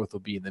revenue growth will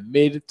be in the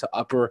mid to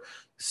upper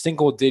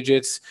single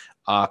digits.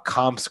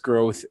 Comps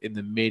growth in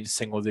the mid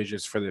single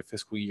digits for the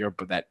fiscal year,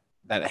 but that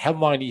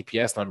headline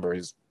EPS number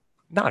is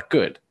not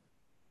good.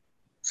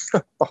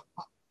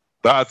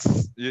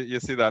 That's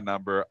you see that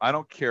number. I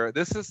don't care.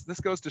 This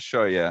goes to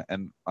show you,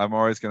 and I'm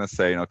always going to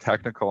say,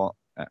 technical,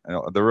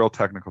 the real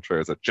technical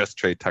traders that just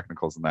trade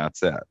technicals and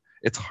that's it.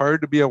 It's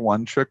hard to be a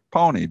one-trick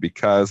pony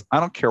because I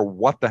don't care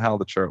what the hell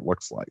the chart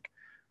looks like.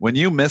 When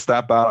you miss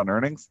that bout on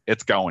earnings,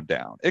 it's going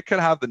down. It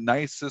could have the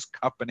nicest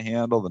cup and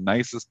handle, the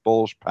nicest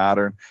bullish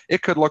pattern.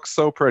 It could look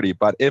so pretty,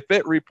 but if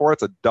it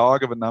reports a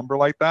dog of a number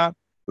like that,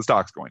 the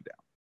stock's going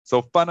down.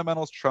 So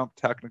fundamentals trump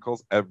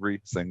technicals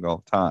every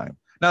single time.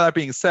 Now, that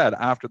being said,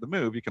 after the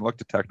move, you can look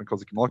to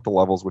technicals, you can look to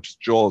levels, which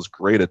Joel is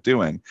great at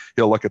doing.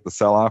 He'll look at the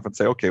sell-off and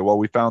say, okay, well,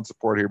 we found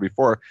support here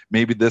before.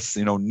 Maybe this,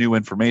 new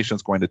information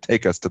is going to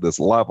take us to this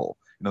level.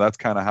 That's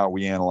kind of how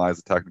we analyze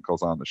the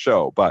technicals on the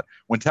show. But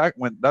when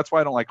that's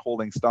why I don't like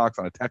holding stocks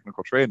on a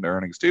technical trade in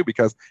earnings too,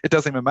 because it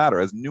doesn't even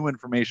matter. As new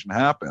information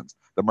happens,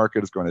 the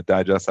market is going to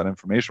digest that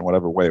information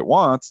whatever way it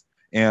wants,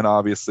 and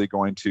obviously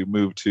going to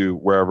move to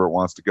wherever it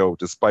wants to go,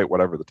 despite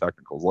whatever the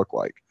technicals look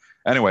like.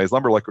 Anyways,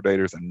 lumber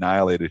liquidators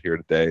annihilated here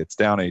today. It's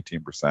down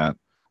 18%.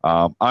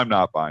 I'm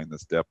not buying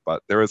this dip,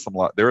 but there is some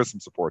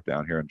support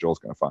down here, and Joel's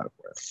going to find it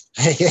for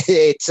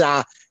you.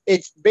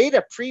 It's made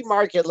a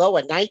pre-market low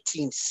at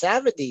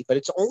 1970, but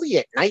it's only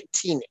at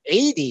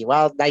 1980.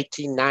 Well,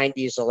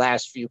 1990 is the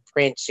last few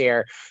prints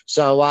here.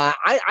 So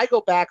I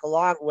go back a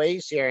long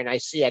ways here, and I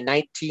see a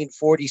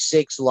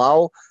 1946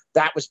 low.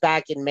 That was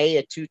back in May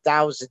of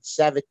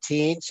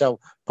 2017. So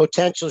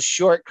potential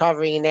short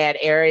covering in that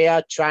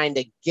area, trying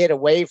to get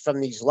away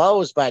from these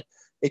lows. But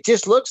it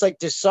just looks like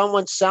there's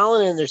someone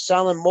selling and they're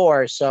selling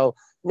more. So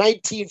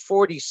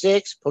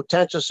 1946,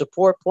 potential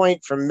support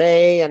point from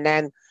May, and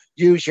then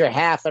use your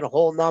half and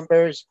whole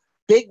numbers.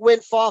 Big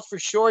windfall for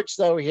shorts,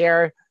 though,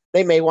 here.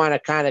 They may want to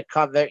kind of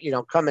cover,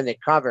 come in and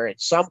cover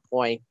at some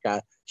point.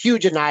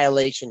 Huge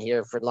annihilation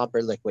here for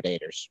lumber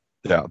liquidators.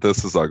 Yeah,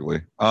 this is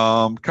ugly.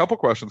 Couple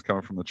questions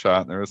coming from the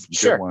chat, and there is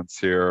some good ones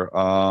here.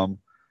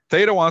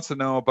 Theta wants to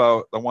know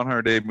about the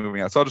 100-day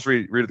moving average. So I'll just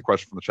read the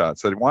question from the chat.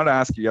 So he wanted to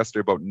ask you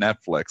yesterday about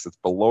Netflix. It's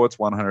below its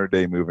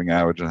 100-day moving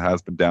average and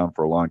has been down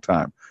for a long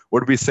time.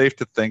 Would it be safe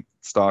to think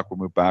stock will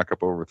move back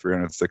up over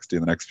 360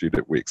 in the next few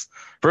weeks?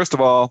 First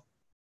of all,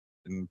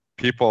 and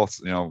people,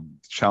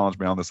 challenge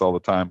me on this all the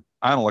time.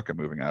 I don't look at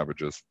moving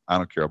averages. I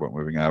don't care about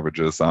moving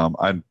averages.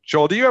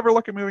 Joel, do you ever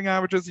look at moving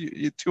averages?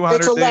 You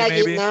 200 day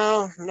maybe?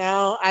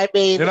 No. I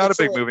mean, you're not a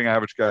big moving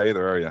average guy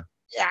either, are you?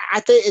 Yeah, I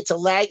think it's a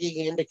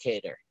lagging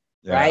indicator,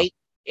 right?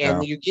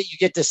 And you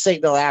get the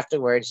signal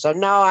afterwards. So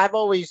no, I've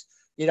always,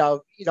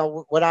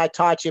 what I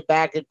taught you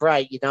back at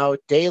Bright,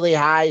 daily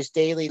highs,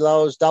 daily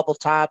lows, double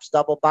tops,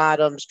 double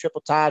bottoms,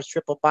 triple tops,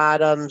 triple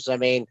bottoms. I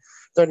mean,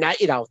 they're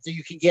not,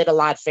 you can get a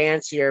lot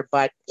fancier,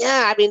 but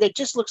yeah, I mean, it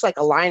just looks like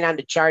a line on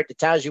the chart that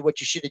tells you what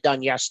you should have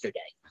done yesterday.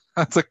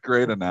 That's a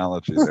great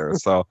analogy there.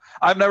 So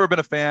I've never been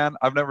a fan.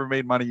 I've never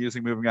made money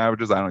using moving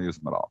averages. I don't use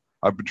them at all.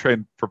 I've been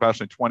trading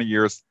professionally 20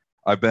 years.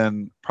 I've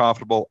been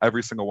profitable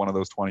every single one of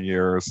those 20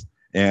 years,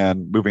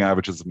 and moving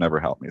averages have never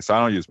helped me. So I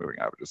don't use moving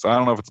averages. So I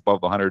don't know if it's above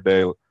the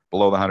 100-day,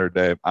 below the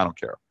 100-day. I don't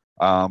care.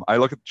 I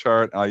look at the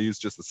chart. I use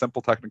just a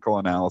simple technical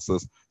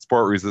analysis,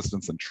 support,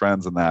 resistance, and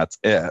trends, and that's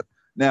it.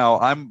 Now,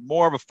 I'm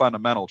more of a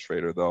fundamental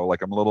trader, though.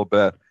 Like, I'm a little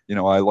bit,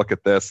 I look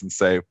at this and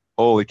say,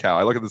 holy cow.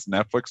 I look at this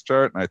Netflix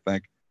chart, and I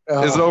think,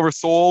 is it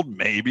oversold?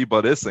 Maybe,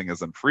 but this thing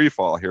is in free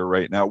fall here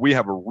right now. We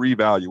have a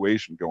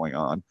revaluation going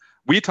on.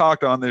 We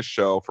talked on this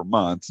show for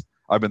months.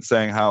 I've been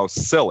saying how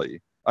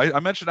silly. I had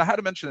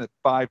to mention it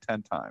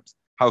 5-10 times,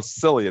 how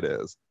silly it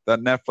is that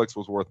Netflix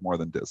was worth more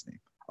than Disney.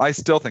 I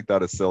still think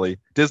that is silly.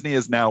 Disney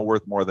is now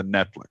worth more than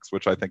Netflix,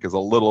 which I think is a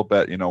little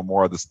bit,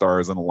 more of the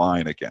stars in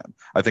line again.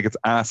 I think it's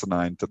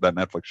asinine that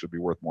Netflix should be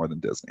worth more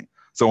than Disney.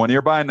 So when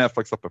you're buying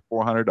Netflix up at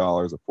 $400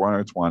 or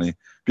 $420, if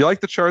you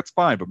like the charts,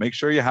 fine, but make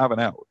sure you have an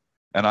out.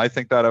 And I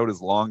think that out is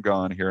long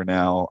gone here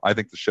now. I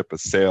think the ship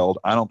has sailed.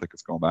 I don't think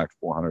it's going back to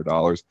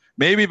 $400.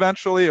 Maybe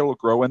eventually it will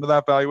grow into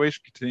that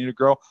valuation, continue to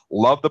grow.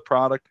 Love the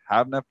product,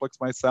 have Netflix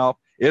myself.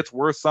 It's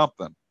worth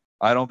something.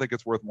 I don't think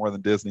it's worth more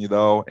than Disney,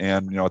 though.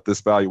 And, at this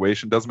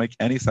valuation doesn't make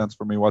any sense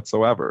for me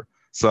whatsoever.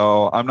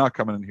 So I'm not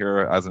coming in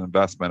here as an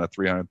investment at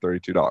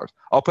 $332.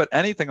 I'll put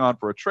anything on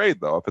for a trade,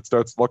 though. If it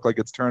starts to look like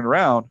it's turned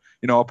around,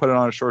 I'll put it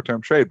on a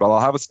short-term trade, but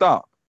I'll have a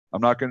stop. I'm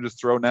not going to just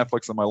throw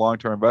Netflix in my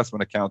long-term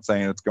investment account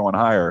saying it's going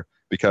higher,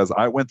 because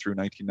I went through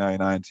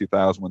 1999,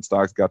 2000 when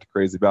stocks got to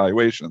crazy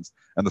valuations.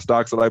 And the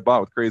stocks that I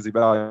bought with crazy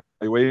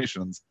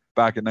valuations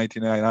back in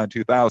 1999,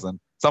 2000,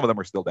 some of them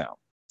are still down.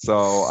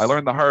 So I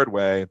learned the hard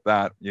way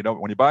that,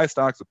 when you buy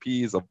stocks with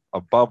P's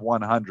above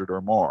 100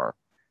 or more,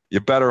 you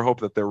better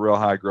hope that they're real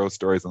high growth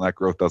stories and that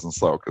growth doesn't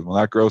slow. Because when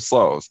that growth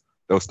slows,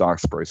 those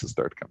stocks prices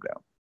start to come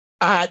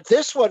down.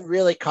 This one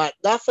really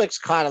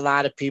Netflix caught a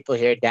lot of people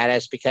here,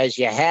 Dennis, because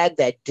you had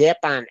that dip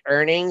on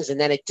earnings, and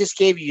then it just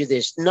gave you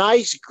this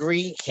nice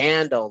green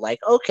candle. Like,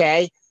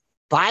 okay,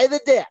 buy the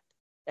dip.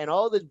 And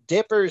all the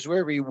dippers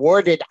were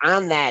rewarded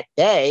on that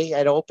day.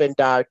 It opened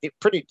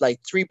pretty like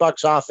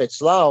 $3 off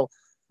its low.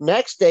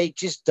 Next day,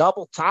 just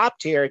double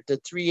topped here at the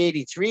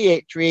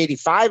 383,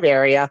 385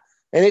 area,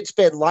 and it's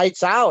been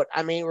lights out.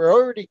 I mean, we're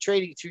already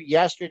trading through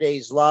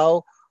yesterday's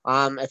low.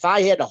 If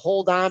I had to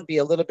hold on, be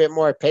a little bit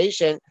more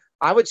patient,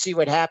 I would see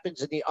what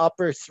happens in the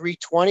upper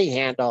 320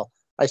 handle.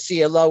 I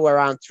see a low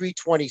around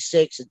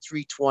 326 and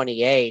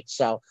 328.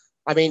 So,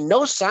 I mean,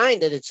 no sign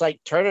that it's like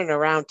turning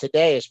around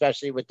today,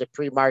 especially with the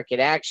pre-market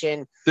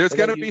action. There's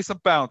going to be some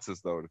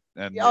bounces, though.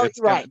 And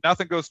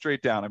nothing goes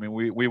straight down. I mean,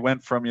 we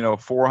went from,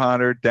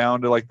 400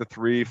 down to like the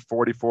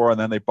 344, and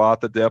then they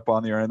bought the dip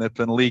on the earn, and it's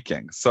been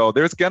leaking. So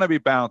there's going to be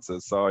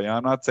bounces. So,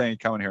 I'm not saying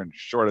come in here and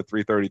short at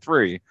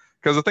 333.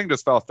 Because the thing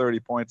just fell 30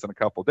 points in a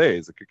couple of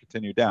days. It could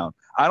continue down.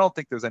 I don't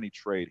think there's any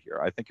trade here.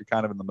 I think you're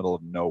kind of in the middle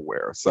of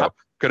nowhere. So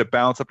Could it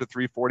bounce up to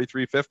 340,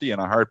 350 in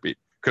a heartbeat?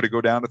 Could it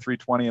go down to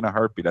 320 in a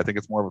heartbeat? I think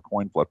it's more of a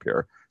coin flip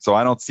here. So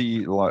I don't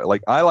see,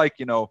 I like,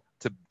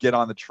 to get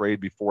on the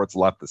trade before it's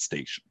left the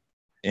station.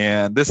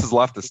 And this has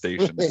left the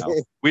station now.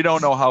 We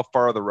don't know how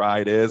far the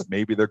ride is.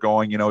 Maybe they're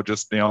going,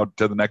 just, to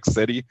the next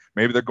city.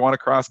 Maybe they're going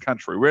across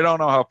country. We don't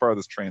know how far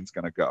this train's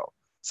going to go.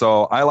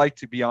 So I like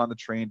to be on the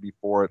train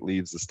before it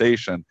leaves the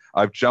station.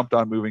 I've jumped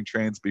on moving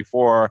trains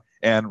before,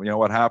 and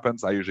what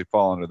happens? I usually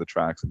fall under the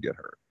tracks and get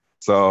hurt.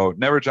 So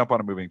never jump on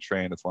a moving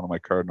train. It's one of my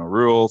cardinal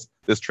rules.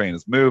 This train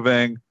is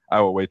moving. I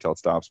will wait till it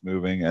stops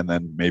moving, and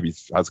then maybe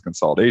has a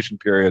consolidation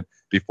period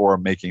before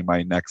making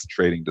my next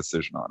trading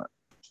decision on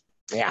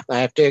it. Yeah, I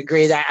have to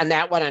agree on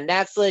that one. On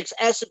Netflix,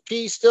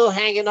 S&P still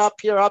hanging up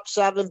here, up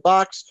 $7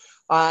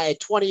 at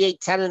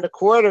 28.10 and a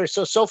quarter.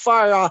 So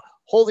far,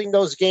 holding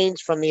those gains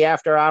from the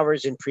after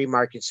hours and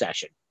pre-market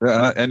session.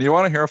 Yeah, and you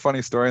want to hear a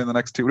funny story in the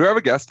next two? Do we have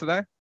a guest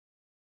today?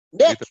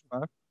 Nick.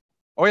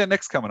 Oh yeah,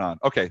 Nick's coming on.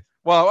 Okay.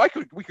 Well,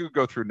 we could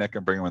go through Nick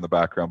and bring him in the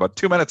background, but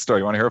 2-minute story.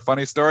 You want to hear a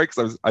funny story?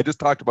 Because I just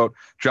talked about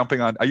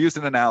jumping on. I used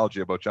an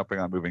analogy about jumping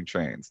on moving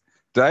trains.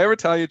 Did I ever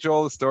tell you,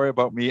 Joel, the story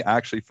about me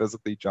actually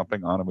physically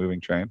jumping on a moving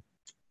train?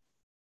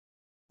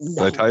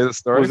 No. Did I tell you the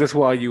story? Was this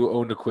while you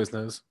owned a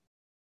Quiznos?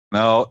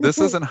 No, this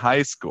is in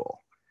high school.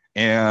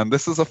 And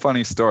this is a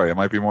funny story. It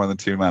might be more than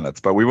 2 minutes,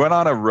 but we went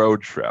on a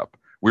road trip.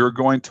 We were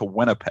going to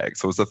Winnipeg.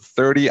 So it was a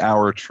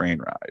 30-hour train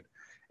ride.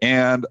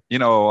 And,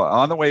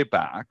 on the way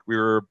back, we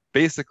were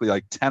basically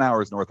like 10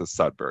 hours north of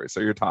Sudbury.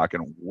 So you're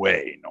talking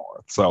way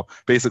north. So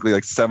basically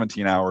like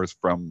 17 hours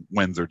from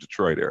Windsor,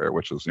 Detroit area,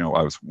 which was, I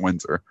was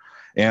Windsor.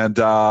 And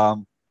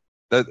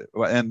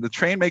the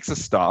train makes a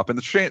stop, and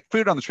the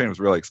food on the train was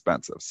really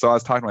expensive. So I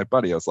was talking to my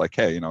buddy. I was like,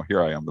 hey,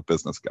 here I am, the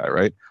business guy,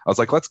 right? I was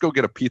like, let's go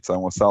get a pizza,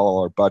 and we'll sell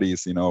all our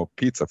buddies,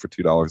 pizza for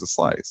 $2 a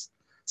slice.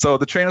 So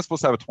the train is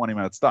supposed to have a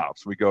 20-minute stop.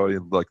 So we go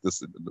like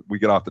this, we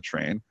get off the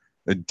train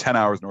in 10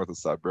 hours north of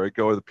Sudbury,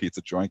 go to the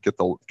pizza joint, get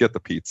the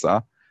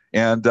pizza.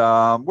 And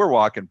we're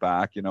walking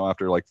back,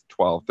 after like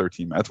 12,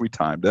 13 minutes, we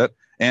timed it.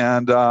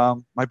 And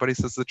my buddy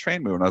says, the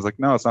train moving. I was like,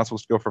 no, it's not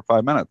supposed to go for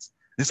 5 minutes.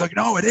 And he's like,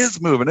 no, it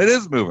is moving. It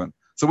is moving.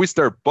 So we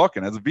start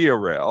booking. It's via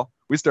rail.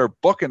 We start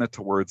booking it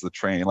towards the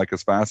train like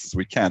as fast as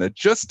we can. It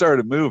just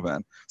started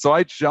moving. So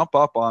I jump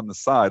up on the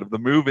side of the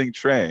moving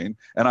train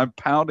and I'm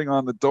pounding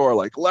on the door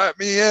like, let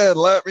me in,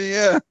 let me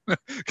in.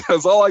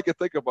 Because all I could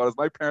think about is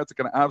my parents are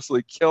going to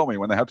absolutely kill me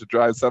when they have to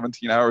drive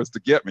 17 hours to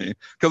get me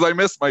because I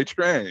missed my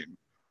train.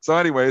 So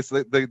anyways,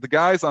 the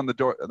guys on the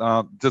door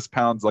just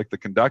pounds like the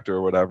conductor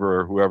or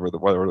whatever, or whoever,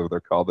 whatever they're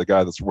called, the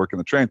guy that's working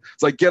the train.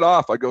 It's like, get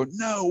off. I go,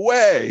 no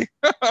way.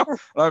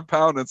 I'm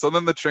pounding. So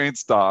then the train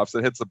stops.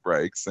 It hits the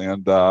brakes,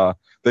 and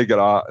they get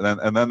off.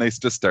 And then they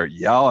just start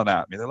yelling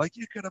at me. They're like,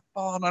 you could have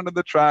fallen under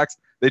the tracks.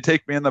 They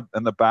take me in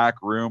the back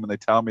room, and they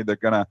tell me they're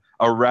going to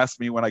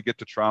arrest me when I get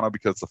to Toronto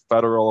because it's a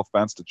federal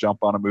offense to jump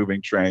on a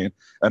moving train.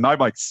 And I'm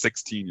like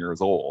 16 years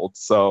old.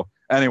 So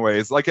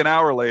anyways, like an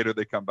hour later,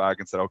 they come back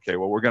and said, okay,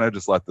 well, we're going to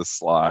just let this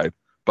slide.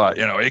 But,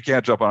 you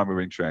can't jump on a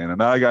moving train. And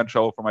then I got in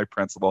trouble for my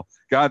principal,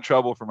 got in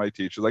trouble for my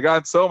teachers. I got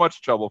in so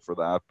much trouble for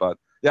that. But,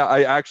 yeah,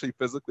 I actually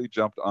physically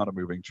jumped on a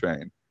moving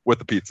train with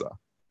the pizza.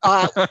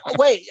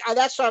 Wait,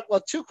 that's not,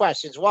 well, two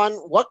questions. One,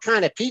 what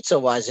kind of pizza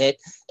was it?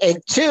 And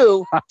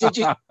two, did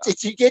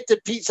you get the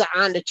pizza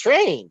on the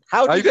train?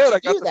 How did you do that? I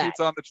got the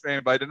pizza on the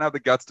train, but I didn't have the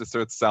guts to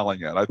start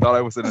selling it. I thought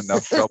I was in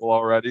enough trouble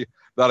already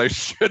that I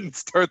shouldn't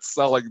start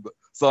selling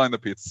the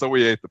pizza. So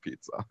we ate the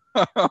pizza.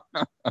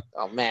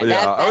 Oh man,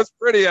 yeah, I was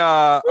pretty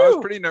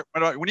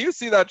when you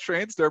see that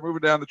train start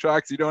moving down the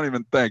tracks, you don't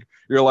even think.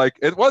 You're like,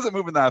 it wasn't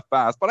moving that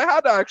fast, but I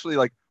had to actually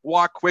like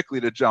walk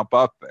quickly to jump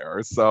up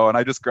there. So, and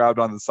I just grabbed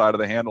on the side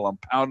of the handle. I'm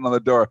pounding on the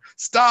door.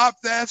 Stop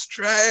this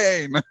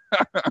train.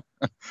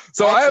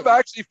 So I have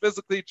actually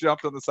physically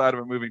jumped on the side of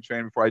a moving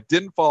train before. I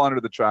didn't fall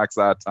under the tracks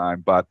that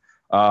time, but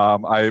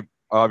I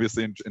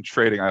obviously in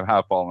trading, I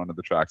have fallen into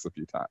the tracks a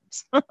few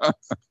times.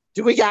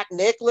 Do we got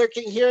Nick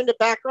lurking here in the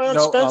background,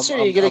 No, Spencer?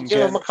 Are you going to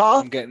give him a call?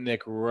 I'm getting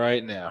Nick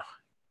right now.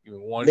 Give me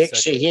one Nic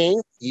second.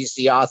 Chahine, he's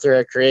the author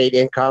of Create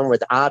Income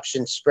with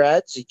Option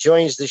Spreads. He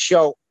joins the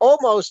show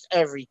almost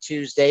every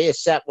Tuesday,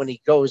 except when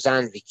he goes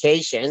on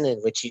vacation, in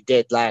which he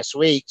did last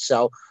week.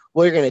 So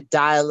we're going to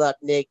dial up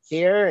Nick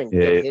here and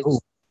get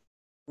his.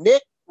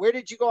 Nick, where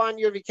did you go on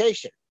your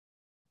vacation?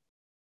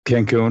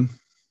 Cancun.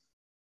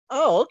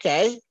 Oh,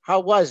 okay. How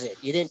was it?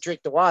 You didn't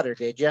drink the water,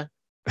 did you?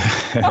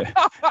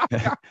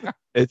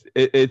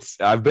 It's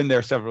I've been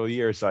there several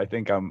years, so I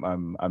think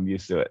I'm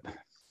used to it.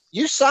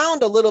 You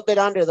sound a little bit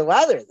under the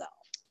weather, though.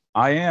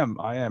 I am.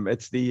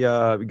 It's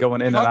the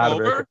going in and out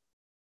of it.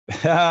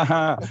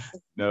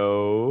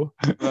 No,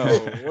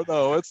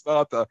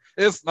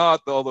 it's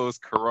not all those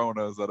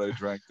Coronas that I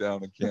drank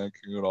down in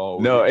Cancun all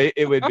week. No,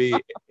 it would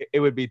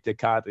be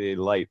Tecate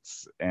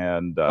lights,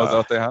 and is that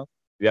what they have?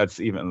 Yeah, it's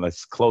even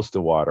less close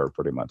to water,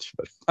 pretty much.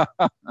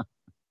 But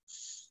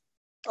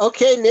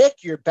okay, Nick,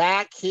 you're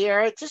back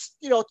here. Just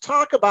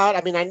talk about.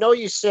 I mean, I know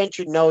you sent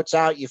your notes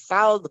out. You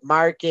followed the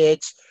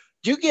markets.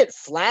 Do you get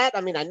flat?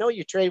 I mean, I know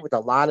you trade with a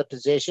lot of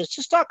positions.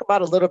 Just talk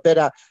about a little bit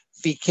of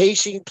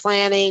vacation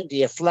planning. Do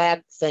you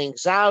flat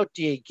things out?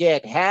 Do you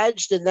get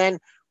hedged? And then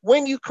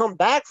when you come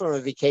back from a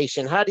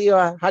vacation, how do you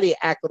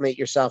acclimate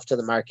yourself to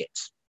the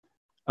markets?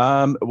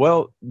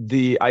 Well,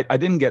 I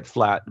didn't get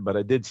flat, but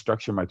I did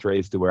structure my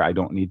trades to where I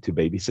don't need to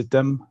babysit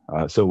them.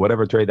 So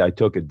whatever trade I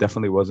took, it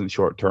definitely wasn't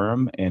short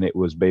term, and it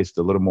was based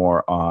a little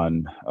more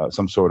on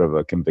some sort of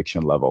a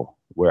conviction level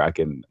where I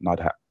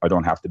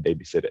don't have to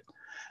babysit it.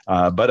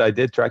 But I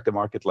did track the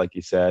market, like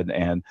you said,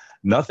 and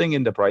nothing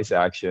in the price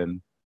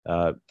action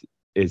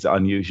is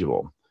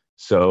unusual.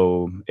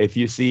 So if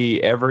you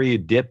see every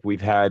dip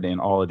we've had in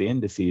all of the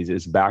indices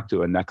is back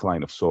to a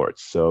neckline of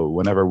sorts. So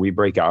whenever we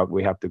break out,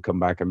 we have to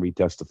come back and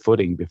retest the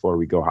footing before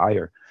we go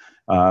higher.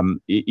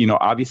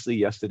 Obviously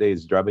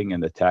yesterday's drubbing in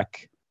the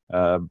tech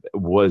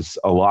was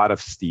a lot of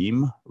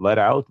steam let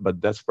out,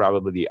 but that's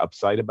probably the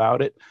upside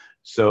about it.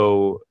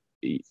 So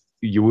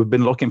we've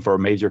been looking for a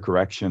major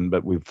correction,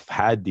 but we've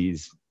had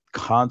these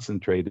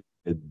concentrated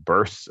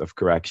bursts of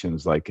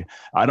corrections. Like,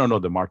 I don't know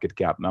the market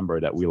cap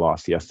number that we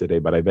lost yesterday,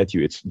 but I bet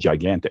you it's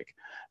gigantic,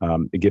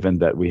 given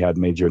that we had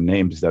major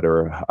names that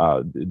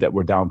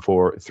were down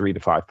for 3 to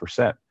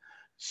 5%.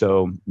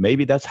 So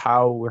maybe that's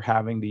how we're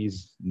having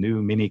these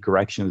new mini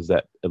corrections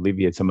that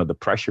alleviate some of the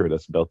pressure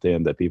that's built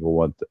in, that people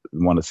want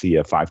to see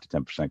a 5 to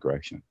 10%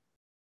 correction.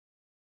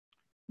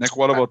 Nick,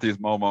 what about these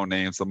Momo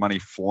names? The money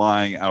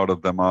flying out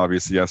of them,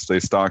 obviously, yesterday.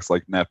 Stocks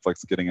like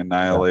Netflix getting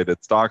annihilated.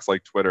 Yeah. Stocks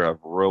like Twitter have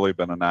really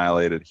been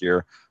annihilated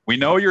here. We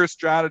know your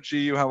strategy.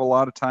 You have a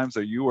lot of times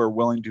that you are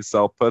willing to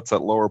sell puts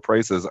at lower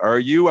prices. Are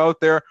you out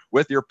there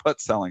with your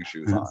put selling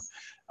shoes on?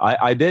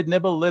 I did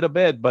nibble a little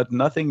bit, but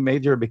nothing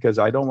major, because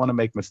I don't want to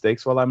make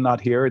mistakes while I'm not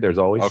here. There's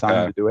always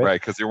time to do it. Right,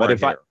 because you weren't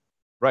here.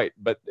 Right.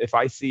 But if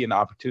I see an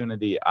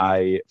opportunity,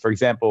 for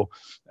example,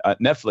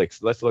 Netflix,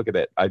 let's look at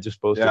it. I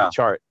just posted a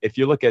chart. If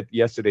you look at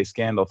yesterday's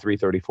candle,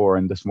 334,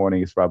 and this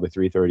morning is probably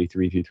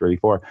 333,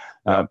 334.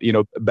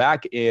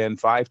 Back in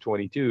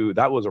 522,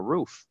 that was a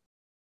roof.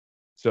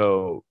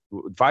 So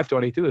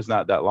 522 is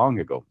not that long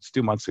ago. It's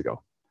 2 months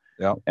ago.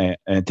 Yeah.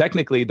 And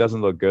technically it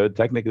doesn't look good.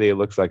 Technically it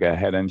looks like a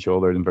head and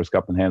shoulders, inverse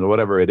cup and handle,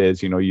 whatever it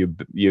is.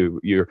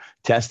 You're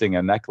testing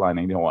a neckline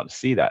and you don't want to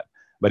see that.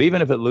 But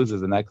even if it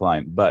loses the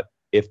neckline, but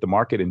if the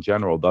market in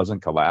general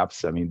doesn't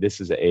collapse, I mean, this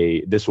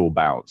will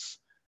bounce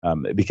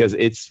because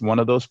it's one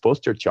of those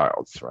poster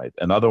childs, right?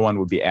 Another one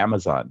would be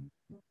Amazon.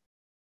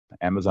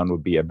 Amazon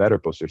would be a better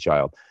poster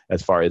child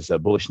as far as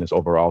bullishness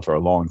overall for a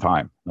long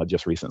time, not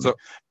just recently.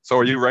 So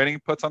are you writing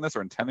puts on this,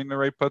 or intending to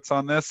write puts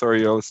on this, or are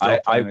you still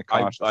playing it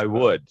cautious?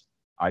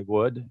 I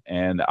would,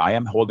 and I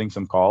am holding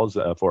some calls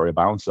for a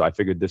bounce. So I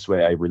figured this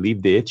way I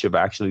relieve the itch of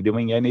actually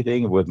doing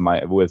anything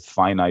with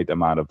finite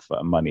amount of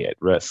money at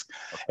risk.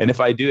 Okay. And if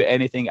I do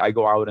anything, I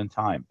go out in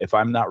time. If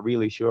I'm not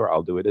really sure,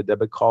 I'll do it a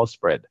debit call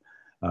spread.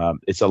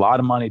 It's a lot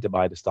of money to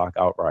buy the stock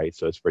outright,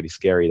 so it's pretty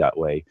scary that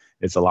way.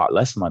 It's a lot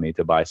less money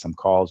to buy some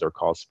calls or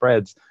call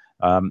spreads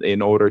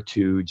in order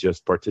to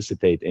just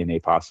participate in a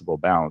possible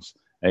bounce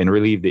and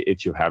relieve the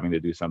itch of having to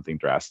do something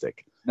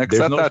drastic. Nick,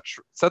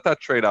 set that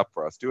trade up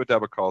for us. Do a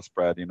debit call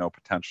spread,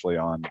 potentially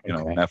on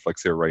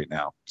Netflix here right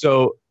now.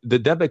 So the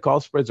debit call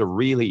spreads are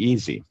really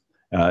easy.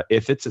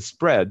 If it's a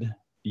spread,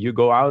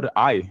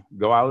 I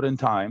go out in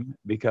time,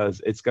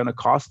 because it's going to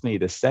cost me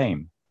the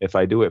same if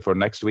I do it for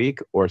next week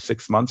or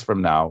 6 months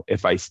from now,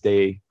 if I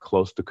stay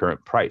close to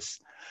current price.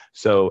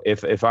 So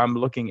if I'm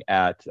looking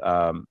at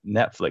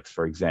Netflix,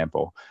 for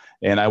example,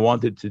 and I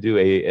wanted to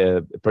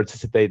do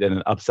participate in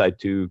an upside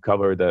to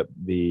cover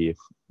the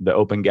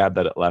open gap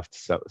that it left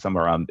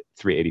somewhere around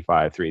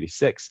 385,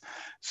 386.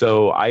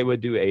 So I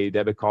would do a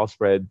debit call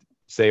spread,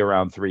 say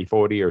around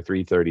 340 or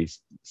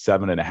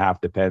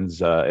 337.5,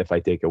 depends if I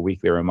take a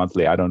weekly or a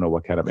monthly. I don't know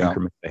what kind of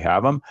increment they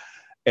have them.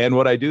 And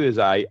what I do is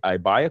I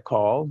buy a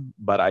call,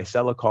 but I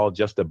sell a call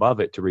just above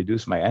it to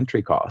reduce my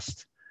entry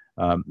cost.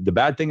 The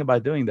bad thing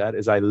about doing that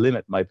is I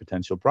limit my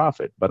potential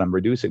profit, but I'm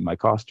reducing my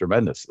cost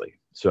tremendously.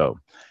 So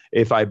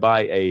if I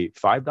buy a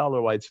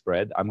 $5 wide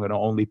spread, I'm going to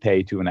only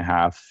pay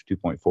 2.5,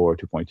 2.4,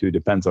 2.2,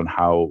 depends on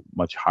how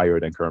much higher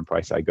than current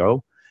price I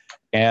go.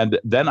 And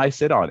then I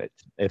sit on it.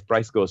 If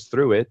price goes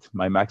through it,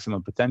 my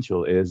maximum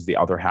potential is the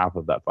other half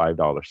of that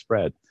 $5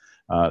 spread.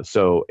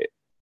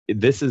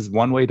 This is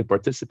one way to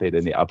participate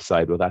in the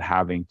upside without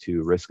having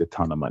to risk a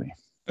ton of money.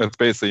 It's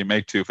basically you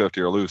make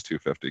 250 or lose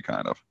 250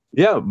 kind of.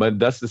 Yeah, but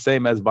that's the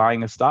same as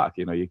buying a stock.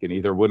 You know, you can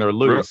either win or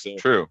lose.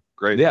 True.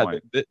 Great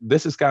point.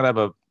 This is kind of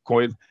a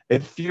coin.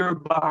 If you're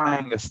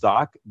buying a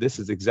stock, this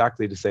is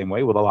exactly the same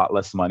way with a lot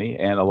less money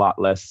and a lot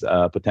less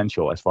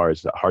potential as far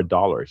as hard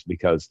dollars,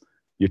 because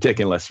you're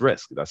taking less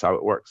risk. That's how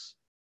it works.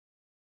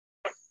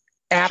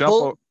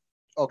 Apple.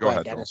 Go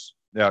ahead, Dennis.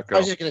 Yeah, go. I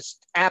was just going to.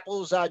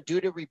 Apple's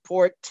due to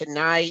report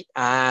tonight.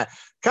 Kind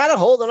of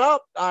holding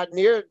up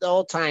near the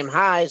all-time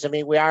highs. I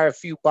mean, we are a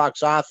few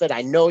bucks off it.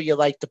 I know you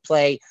like to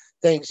play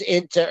things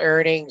into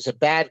earnings. A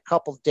bad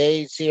couple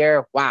days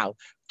here. Wow,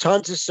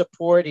 tons of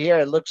support here.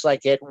 It looks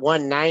like at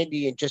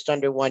 190 and just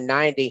under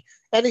 190.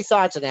 Any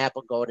thoughts on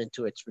Apple going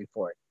into its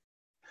report?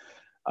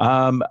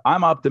 I'm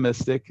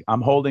optimistic.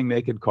 I'm holding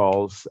naked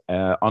calls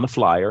on a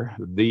flyer.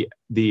 The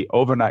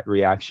overnight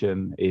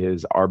reaction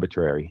is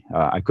arbitrary.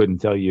 I couldn't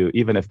tell you,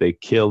 even if they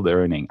killed the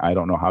earning, I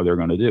don't know how they're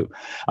going to do.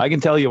 I can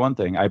tell you one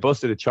thing. I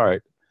posted a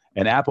chart,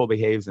 and Apple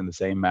behaves in the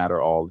same manner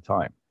all the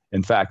time.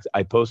 In fact,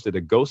 I posted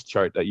a ghost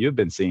chart that you've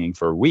been seeing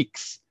for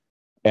weeks.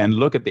 And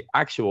look at the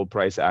actual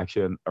price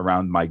action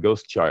around my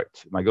ghost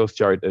chart. My ghost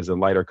chart is a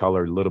lighter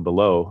color, a little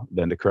below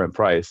than the current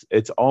price.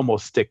 It's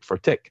almost tick for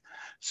tick.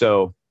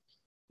 So,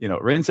 you know,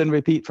 rinse and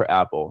repeat for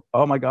Apple.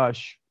 Oh my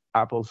gosh,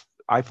 Apple's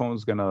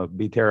iPhone's gonna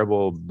be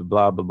terrible.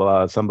 Blah blah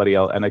blah. Somebody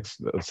else,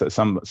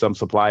 some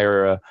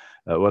supplier.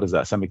 What is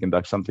that?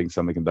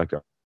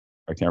 Semiconductor.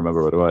 I can't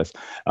remember what it was.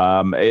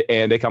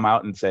 And they come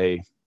out and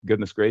say,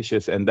 "Goodness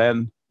gracious!" And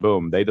then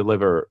boom, they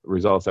deliver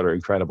results that are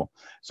incredible.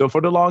 So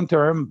for the long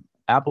term,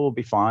 Apple will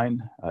be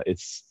fine.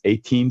 It's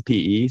 18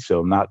 PE,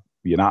 so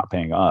you're not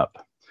paying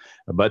up.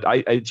 But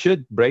I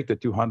should break the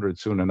 200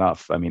 soon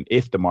enough. I mean,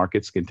 if the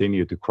markets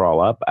continue to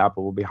crawl up,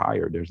 Apple will be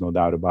higher. There's no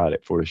doubt about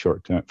it for the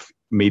short term,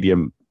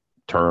 medium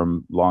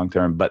term, long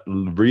term. But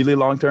really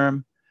long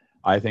term,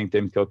 I think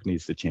Tim Cook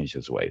needs to change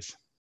his ways.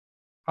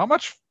 How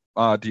much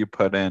do you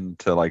put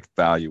into like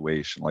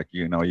valuation? Like,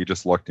 you know, you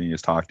just looked and you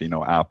just talked, you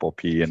know, Apple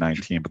P and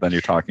 19, but then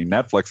you're talking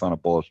Netflix on a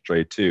bullish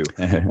trade too.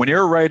 When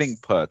you're writing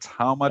puts,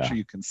 how much are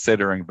you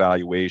considering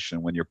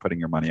valuation when you're putting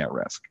your money at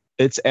risk?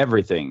 It's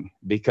everything,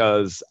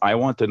 because I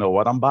want to know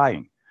what I'm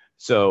buying.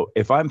 So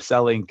if I'm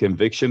selling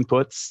conviction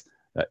puts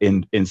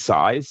in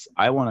size,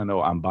 I want to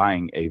know I'm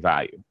buying a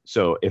value.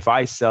 So if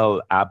I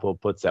sell Apple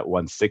puts at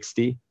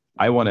 160,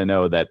 I want to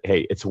know that,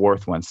 hey, it's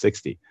worth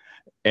 160.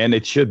 And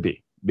it should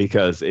be,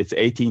 because it's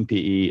 18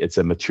 PE, it's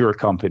a mature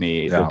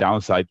company. The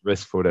downside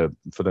risk for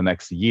the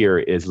next year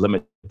is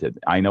limited.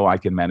 I know I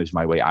can manage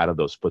my way out of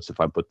those puts if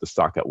I put the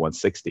stock at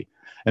 160.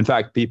 In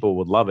fact, people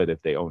would love it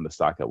if they own the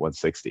stock at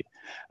 160.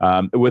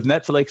 With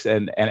Netflix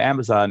and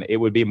Amazon, it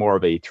would be more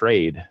of a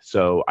trade.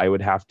 So I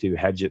would have to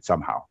hedge it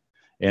somehow.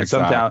 And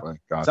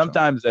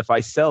sometimes if I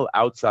sell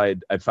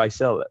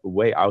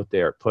way out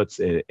there puts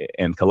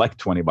and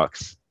collect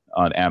 $20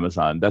 on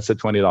Amazon, that's a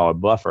 $20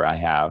 buffer I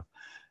have.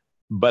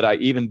 But I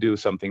even do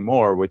something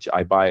more, which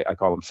I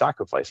call them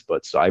sacrifice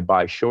puts. So I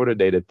buy shorter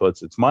dated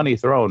puts. It's money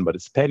thrown, but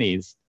it's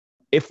pennies.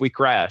 If we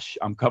crash,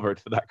 I'm covered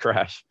for that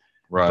crash.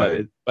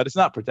 Right. But it's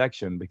not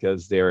protection,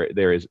 because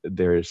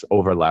there's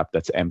overlap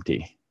that's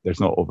empty. There's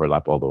no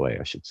overlap all the way,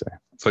 I should say.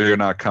 So you're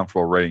not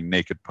comfortable writing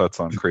naked puts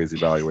on crazy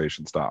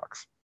valuation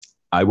stocks?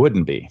 I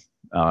wouldn't be.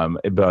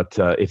 But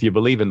if you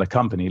believe in the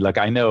company, like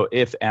I know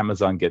if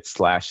Amazon gets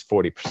slashed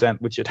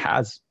 40%, which it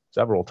has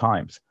several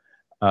times,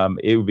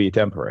 it would be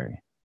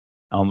temporary.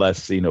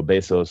 Unless, you know,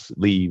 Bezos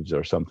leaves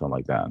or something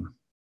like that.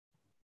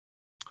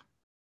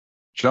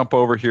 Jump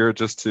over here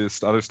just to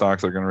other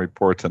stocks that are going to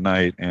report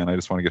tonight, and I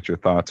just want to get your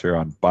thoughts here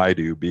on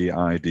Baidu,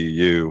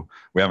 B-I-D-U.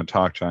 We haven't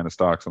talked China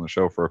stocks on the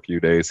show for a few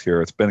days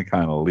here. It's been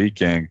kind of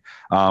leaking.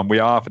 We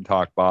often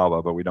talk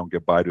BABA, but we don't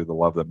give Baidu the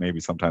love that maybe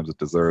sometimes it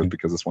deserves,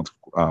 because this one's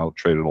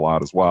traded a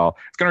lot as well.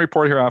 It's going to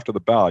report here after the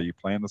bell. Are you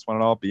playing this one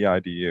at all,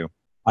 B-I-D-U?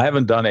 I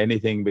haven't done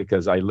anything,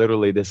 because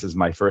this is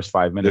my first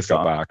 5 minutes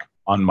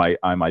on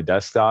my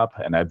desktop,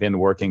 and I've been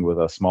working with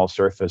a small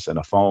Surface and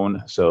a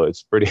phone, so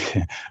it's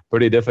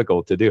pretty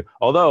difficult to do.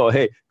 Although,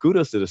 hey,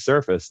 kudos to the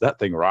Surface, that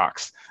thing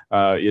rocks.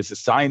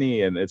 It's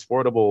tiny and it's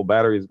portable.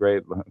 Battery is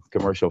great.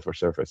 Commercial for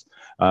Surface.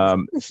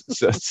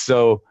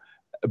 So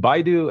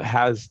Baidu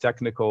has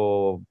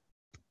technical.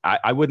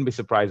 I wouldn't be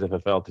surprised if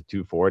it fell to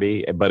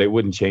 240, but it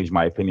wouldn't change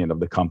my opinion of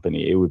the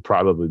company. It would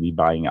probably be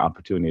buying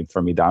opportunity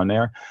for me down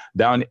there.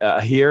 Down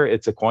here,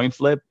 it's a coin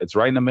flip. It's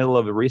right in the middle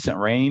of a recent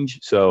range.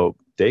 So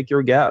take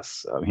your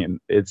guess. I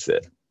mean, it's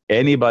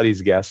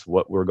anybody's guess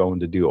what we're going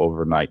to do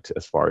overnight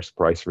as far as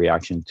price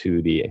reaction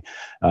to the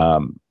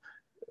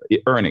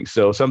earnings.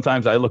 So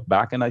sometimes I look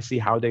back and I see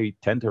how they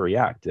tend to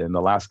react. And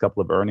the last couple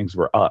of earnings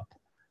were up.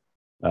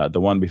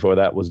 The one before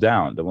that was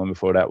down. The one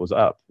before that was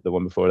up. The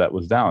one before that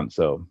was down.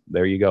 So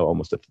there you go,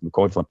 almost a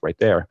coin flip right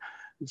there.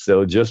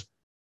 So just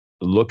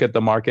look at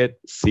the market,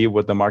 see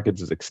what the market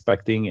is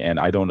expecting, and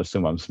I don't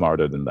assume I'm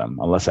smarter than them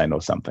unless I know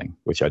something,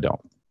 which I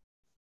don't.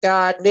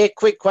 Nick,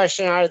 quick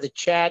question out of the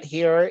chat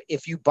here.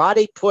 If you bought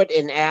a put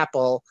in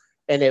Apple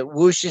and it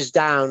whooshes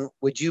down,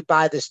 would you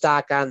buy the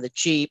stock on the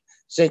cheap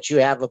since you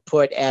have a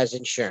put as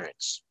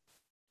insurance?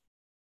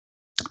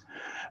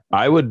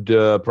 I would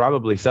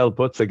probably sell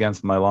puts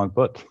against my long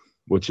put,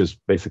 which is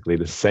basically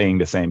the same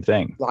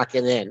thing.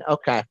 Locking in.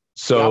 Okay.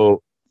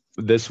 So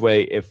this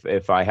way,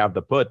 if I have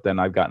the put, then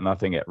I've got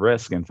nothing at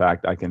risk. In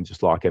fact, I can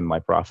just lock in my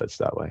profits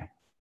that way.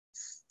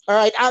 All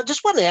right. I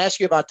just want to ask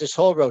you about this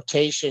whole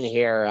rotation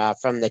here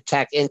from the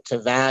tech into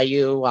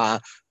value.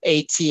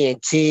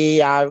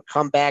 AT&T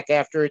come back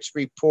after its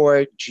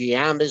report.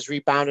 GM has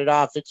rebounded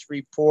off its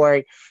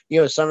report.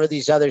 Some of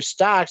these other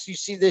stocks, you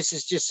see this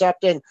is just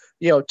something,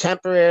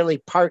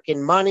 temporarily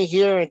parking money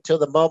here until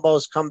the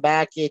momos come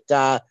back at,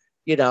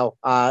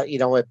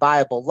 at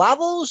viable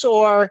levels,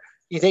 or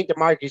you think the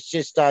market's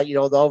just, the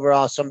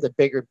overall, some of the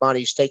bigger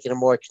money's taking a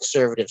more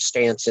conservative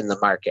stance in the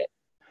market?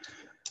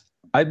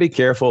 I'd be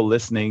careful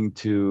listening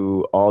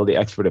to all the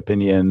expert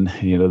opinion.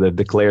 They've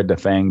declared the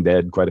FANG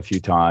dead quite a few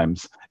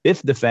times.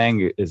 If the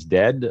FANG is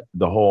dead,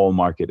 the whole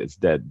market is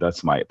dead.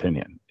 That's my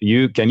opinion.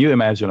 Can you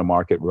imagine a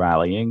market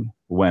rallying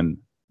when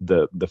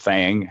the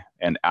FANG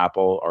and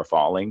Apple are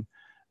falling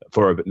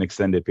for an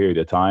extended period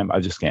of time?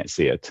 I just can't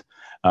see it.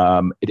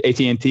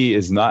 AT&T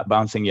is not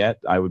bouncing yet.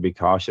 I would be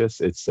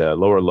cautious. It's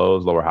lower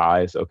lows, lower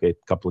highs. Okay,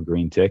 a couple of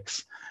green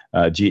ticks.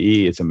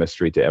 GE, it's a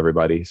mystery to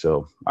everybody,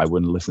 so I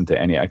wouldn't listen to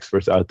any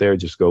experts out there.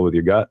 Just go with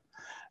your gut.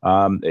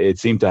 It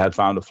seemed to have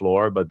found a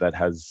floor, but that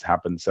has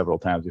happened several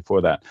times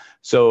before that.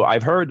 So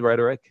I've heard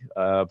rhetoric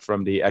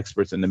from the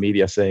experts in the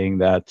media saying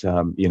that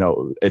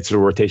it's a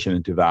rotation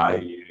into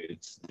value.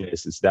 It's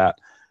this, it's that.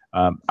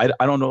 I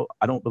don't know.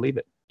 I don't believe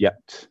it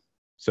yet.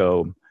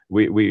 So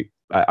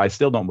I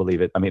still don't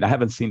believe it. I mean, I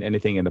haven't seen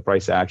anything in the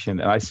price action,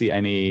 and I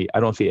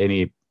don't see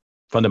any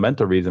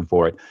fundamental reason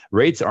for it.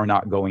 Rates are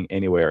not going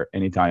anywhere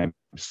anytime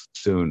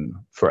soon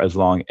for as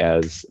long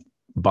as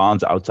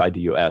bonds outside the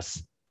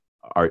US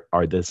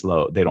are this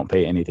low. They don't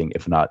pay anything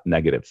if not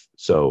negative.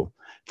 So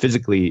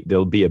physically,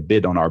 there'll be a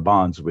bid on our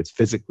bonds, which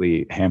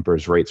physically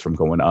hampers rates from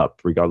going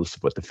up, regardless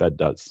of what the Fed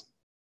does.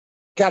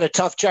 Got a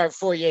tough chart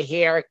for you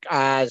here.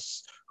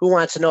 Who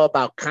wants to know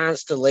about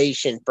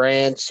Constellation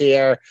Brands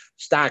here?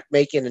 Stock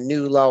making a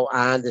new low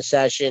on the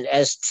session.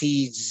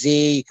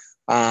 STZ,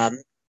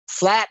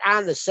 flat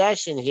on the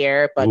session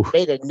here, but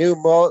made a new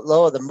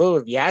low of the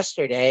move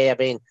yesterday. I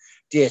mean,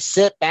 do you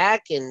sit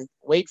back and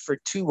wait for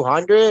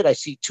 200? I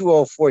see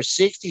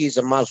 204.60 is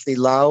a monthly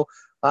low.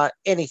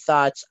 Any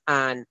thoughts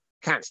on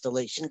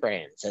Constellation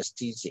Brands,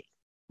 STZ?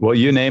 Well,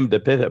 you named the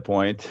pivot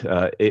point.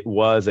 It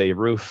was a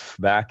roof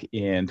back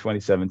in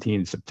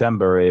 2017,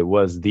 September. It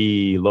was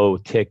the low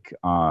tick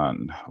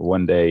on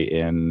one day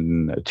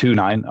in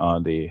 2.9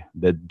 on the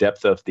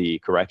depth of the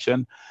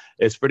correction.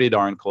 It's pretty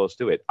darn close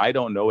to it. I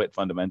don't know it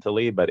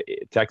fundamentally, but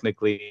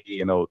technically,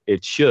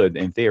 it should,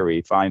 in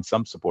theory, find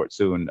some support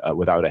soon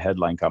without a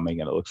headline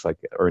coming, and it looks like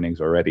earnings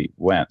already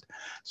went.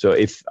 So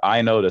if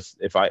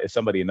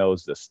somebody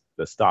knows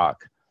the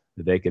stock,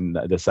 they can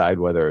decide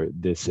whether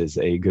this is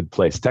a good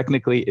place.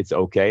 Technically, it's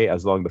okay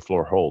as long as the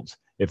floor holds.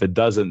 If it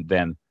doesn't,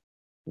 then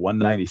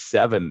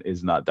 197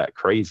 is not that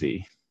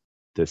crazy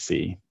to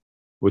see,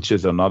 which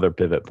is another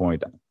pivot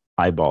point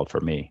eyeball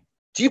for me.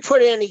 Do you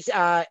put any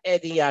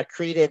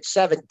credence?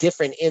 7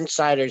 different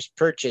insiders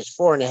purchased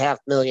 $4.5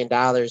 million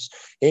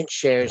in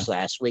shares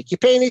last week. You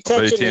pay any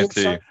attention to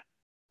AT&T?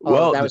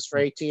 Well, that was for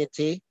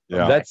AT&T?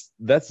 Yeah.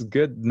 That's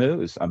good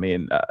news. I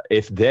mean,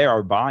 if they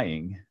are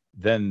buying,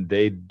 then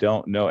they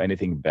don't know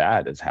anything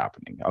bad is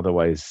happening.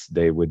 Otherwise,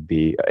 they would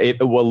be.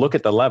 Well, look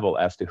at the level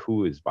as to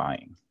who is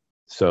buying.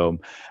 So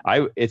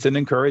it's an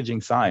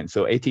encouraging sign.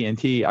 So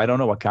AT&T, I don't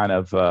know what kind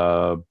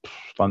of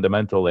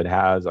fundamental it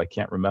has. I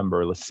can't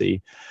remember. Let's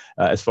see,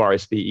 as far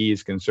as PE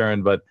is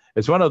concerned, but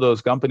it's one of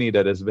those companies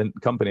that has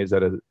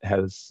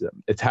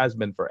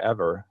been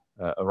forever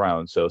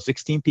around. So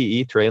 16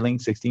 PE trailing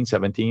 16,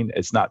 17.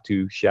 It's not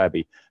too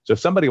shabby. So if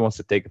somebody wants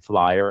to take a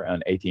flyer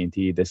on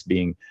AT&T, this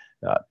being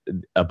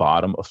a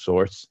bottom of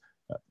sorts,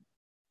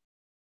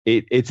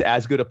 it's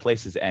as good a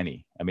place as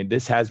any. I mean,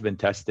 this has been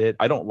tested.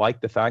 I don't like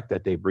the fact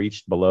that they've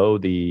reached below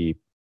the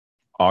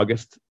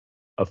August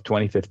of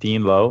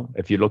 2015 low.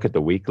 If you look at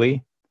the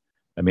weekly,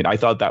 I mean, I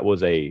thought that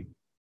was a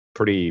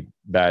pretty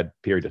bad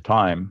period of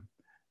time,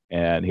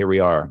 and here we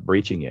are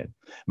breaching it.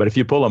 But if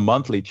you pull a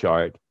monthly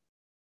chart,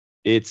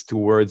 it's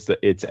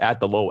at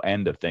the low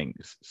end of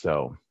things.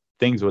 So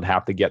things would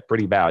have to get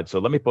pretty bad. So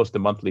let me post a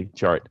monthly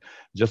chart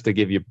just to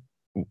give you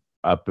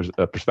a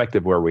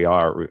perspective where we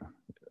are.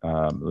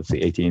 Let's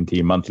see,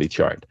 AT&T monthly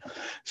chart.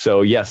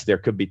 So yes, there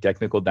could be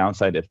technical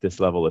downside if this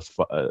level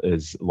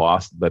is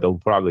lost, but it'll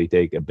probably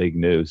take a big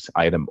news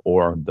item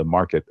or the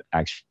market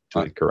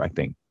actually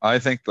correcting. I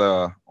think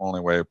the only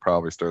way it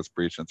probably starts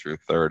breaching through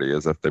 30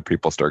 is if the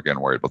people start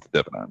getting worried about the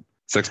dividend.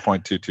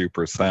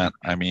 6.22%.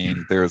 I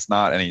mean, there's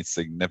not any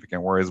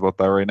significant worries about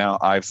that right now.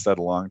 I've said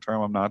long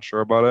term, I'm not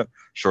sure about it.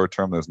 Short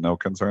term, there's no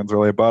concerns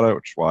really about it,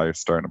 which is why you're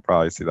starting to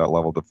probably see that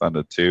level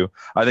defended too.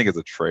 I think as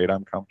a trade,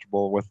 I'm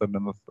comfortable with it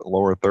in the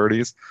lower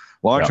 30s.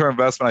 Long-term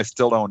investment, I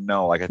still don't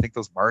know. Like, I think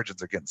those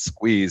margins are getting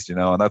squeezed,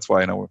 and that's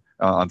why I know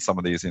on some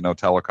of these,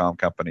 telecom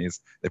companies,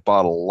 they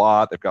bought a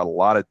lot. They've got a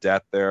lot of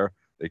debt there.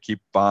 They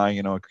keep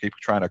buying, keep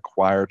trying to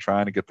acquire,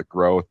 trying to get the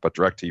growth, but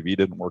DirecTV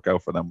didn't work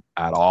out for them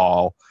at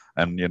all.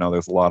 And,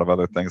 there's a lot of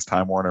other things.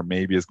 Time Warner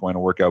maybe is going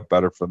to work out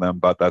better for them,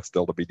 but that's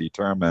still to be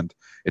determined.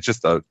 It's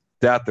just a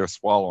debt they're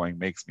swallowing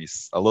makes me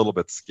a little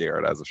bit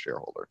scared as a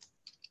shareholder.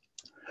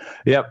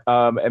 Yep.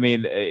 I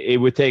mean, it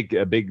would take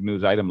a big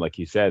news item, like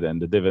you said,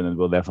 and the dividend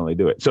will definitely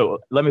do it. So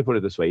let me put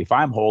it this way. If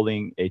I'm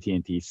holding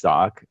AT&T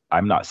stock,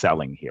 I'm not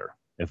selling here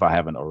if I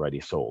haven't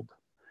already sold.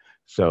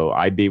 So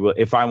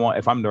if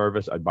I'm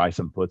nervous, I'd buy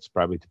some puts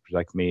probably to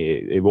protect me.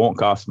 It won't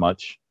cost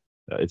much.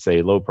 It's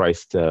a low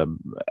priced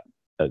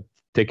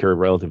ticker,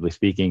 relatively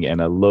speaking,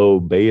 and a low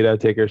beta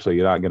ticker. So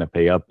you're not going to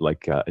pay up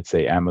like it's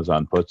say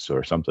Amazon puts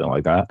or something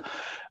like that.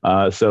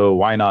 So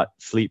why not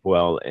sleep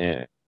well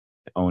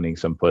owning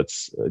some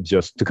puts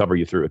just to cover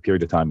you through a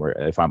period of time where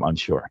if I'm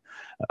unsure.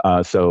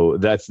 So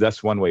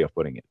that's one way of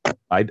putting it.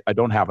 I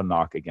don't have a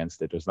knock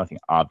against it. There's nothing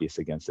obvious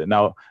against it.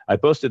 Now, I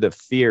posted a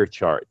fear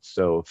chart.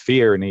 So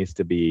fear needs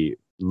to be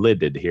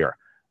lidded here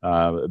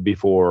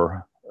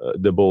before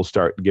the bulls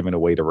start giving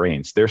away the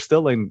reins. They're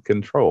still in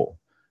control,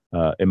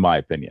 in my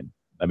opinion.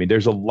 I mean,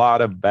 there's a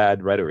lot of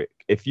bad rhetoric.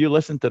 If you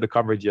listen to the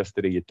coverage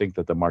yesterday, you'd think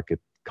that the market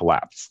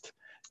collapsed.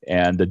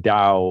 And the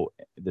Dow,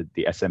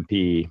 the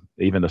S&P,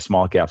 even the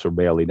small caps were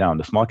barely down.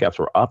 The small caps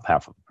were up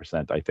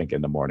 0.5%, I think,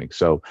 in the morning.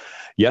 So,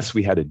 yes,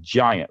 we had a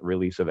giant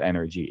release of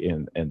energy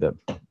in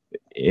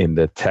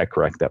the tech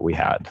wreck that we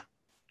had,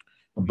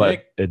 but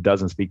Nick, it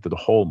doesn't speak to the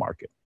whole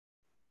market.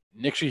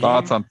 Nic Chahine?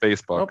 Thoughts on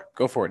Facebook? Oh,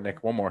 go for it,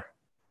 Nick. One more.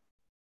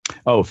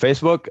 Oh,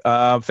 Facebook.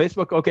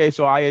 Facebook. Okay,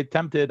 so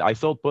I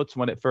sold puts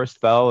when it first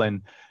fell,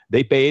 and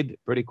they paid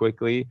pretty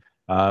quickly.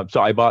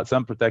 So I bought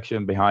some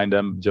protection behind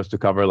them just to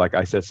cover, like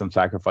I said, some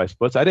sacrifice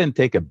puts. I didn't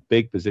take a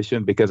big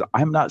position because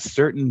I'm not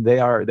certain they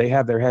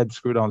have their head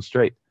screwed on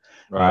straight.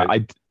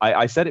 Right.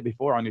 I said it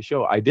before on your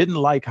show. I didn't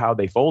like how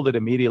they folded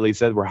immediately,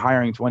 said we're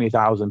hiring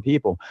 20,000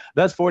 people.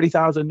 That's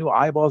 40,000 new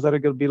eyeballs that are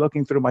going to be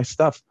looking through my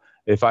stuff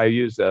if I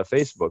use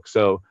Facebook.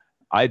 So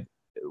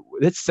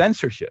it's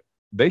censorship.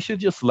 They should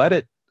just let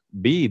it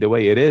be the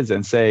way it is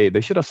and say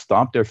they should have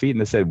stomped their feet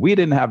and they said, we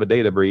didn't have a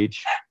data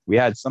breach. We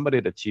had somebody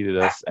that cheated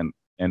us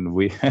and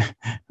we,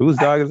 whose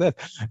dog is that?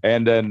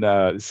 And then,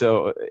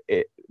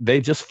 they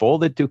just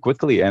folded too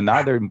quickly and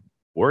now they're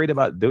worried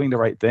about doing the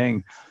right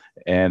thing.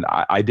 And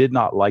I did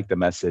not like the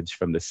message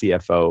from the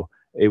CFO.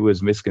 It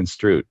was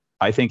misconstrued.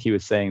 I think he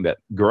was saying that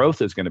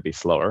growth is going to be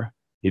slower.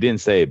 He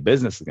didn't say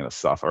business is going to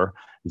suffer.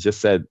 He just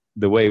said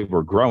the way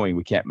we're growing,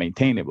 we can't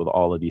maintain it with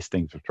all of these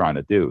things we're trying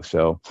to do.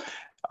 So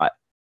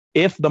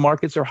if the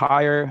markets are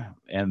higher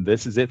and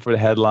this is it for the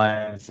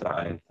headlines,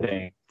 I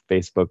think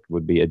Facebook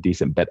would be a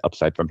decent bet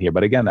upside from here.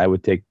 But again, I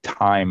would take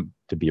time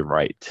to be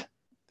right.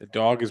 The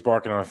dog is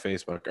barking on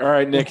Facebook. All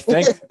right, Nick.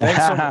 Thanks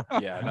so much.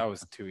 Yeah, that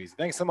was too easy.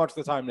 Thanks so much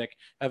for the time, Nick.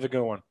 Have a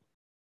good one.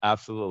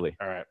 Absolutely.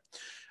 All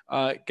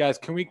right. Guys,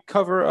 can we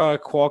cover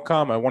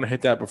Qualcomm? I want to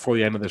hit that before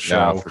the end of the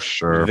show. Yeah, for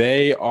sure.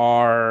 They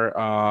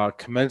are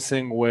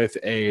commencing with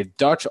a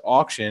Dutch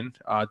auction,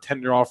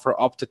 tender offer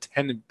up to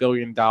 $10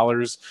 billion.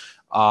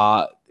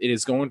 It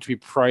is going to be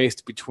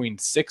priced between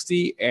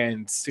 $60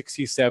 and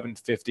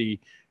 $67.50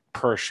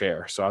 per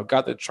share. So I've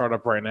got the chart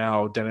up right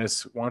now.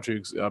 Dennis, why don't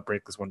you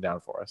break this one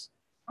down for us?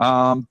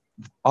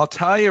 I'll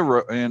tell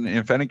you, and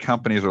if any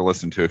companies are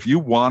listening to, if you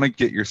want to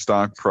get your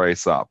stock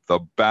price up, the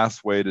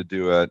best way to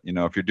do it,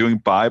 if you're doing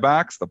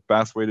buybacks, the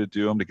best way to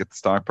do them to get the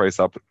stock price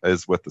up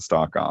is with the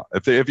stock on.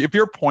 If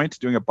your point to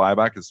doing a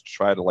buyback is to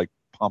try to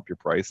pump your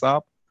price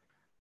up,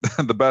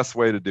 the best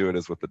way to do it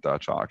is with the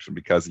Dutch auction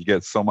because you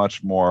get so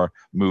much more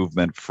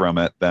movement from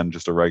it than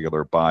just a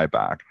regular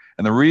buyback.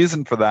 And the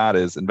reason for that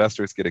is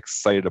investors get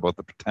excited about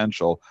the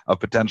potential of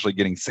potentially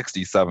getting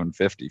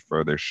 $67.50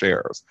 for their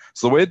shares.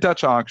 So the way a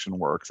Dutch auction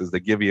works is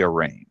they give you a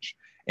range.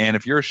 And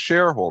if you're a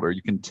shareholder,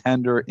 you can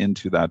tender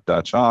into that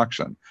Dutch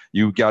auction.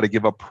 You've got to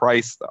give a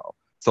price, though.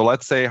 So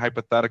let's say,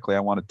 hypothetically,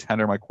 I want to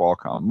tender my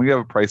Qualcomm. We have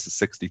a price of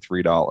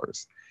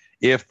 $63.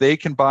 If they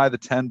can buy the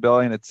 $10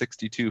 billion at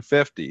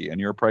 $62.50 and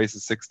your price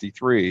is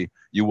 $63,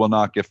 you will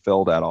not get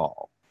filled at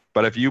all.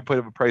 But if you put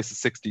up a price of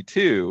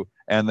 $62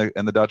 and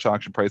the Dutch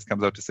auction price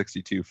comes out to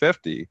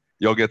 $62.50,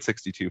 you'll get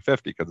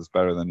 $62.50 because it's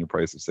better than your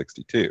price of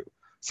 $62.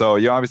 So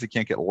you obviously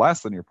can't get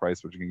less than your price,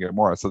 but you can get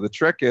more. So the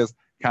trick is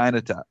kind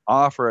of to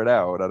offer it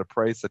out at a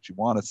price that you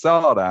want to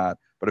sell it at.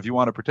 But if you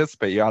want to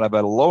participate, you got to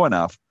bet low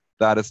enough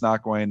that it's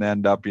not going to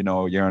end up,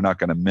 you're not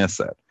going to miss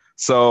it.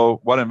 So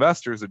what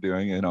investors are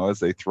doing, is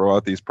they throw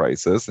out these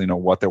prices,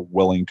 what they're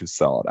willing to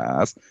sell it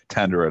as,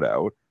 tender it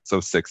out. So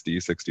 60,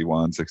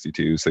 61,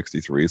 62,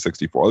 63,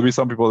 64. There'll be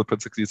some people that put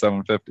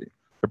 67.50.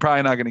 They're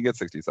probably not going to get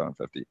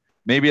 67.50.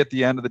 Maybe at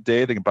the end of the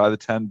day, they can buy the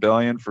 $10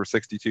 billion for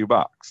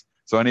 $62.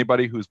 So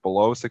anybody who's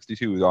below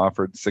 62, who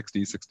offered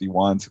 60,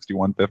 61,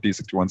 61.50,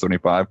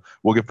 61.75,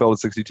 will get filled at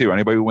 62.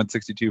 Anybody who went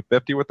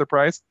 62.50 with the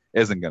price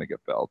isn't going to get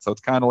filled. So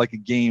it's kind of like a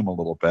game a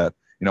little bit,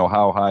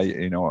 how high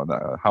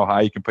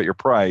you can put your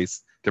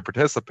price to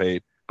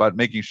participate, but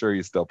making sure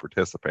you still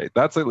participate.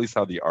 That's at least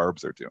how the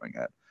ARBs are doing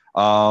it.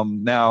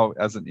 Now,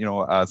 as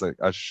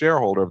a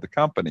shareholder of the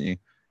company,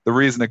 the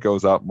reason it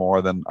goes up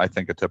more than I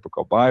think a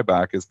typical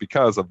buyback is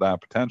because of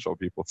that potential.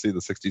 People see the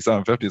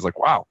 67.50 is like,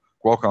 wow,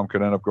 Qualcomm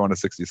could end up going to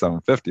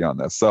 67.50 on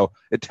this. So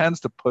it tends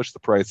to push the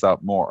price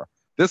up more.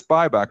 This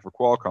buyback for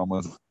Qualcomm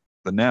was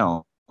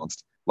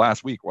announced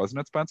last week,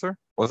 wasn't it, Spencer?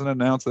 Wasn't it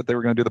announced that they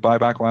were going to do the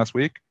buyback last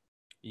week?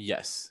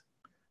 Yes.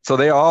 So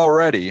they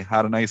already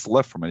had a nice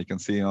lift from it. You can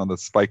see the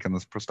spike in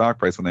the stock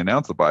price when they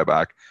announced the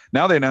buyback.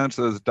 Now they announced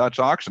it as a Dutch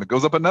auction. It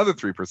goes up another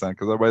 3% because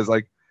everybody's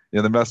like,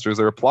 the investors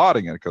are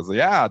applauding it because,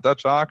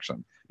 Dutch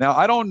auction. Now,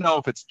 I don't know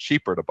if it's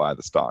cheaper to buy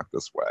the stock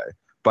this way,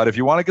 but if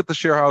you want to get the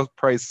share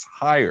price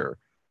higher,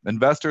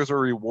 investors are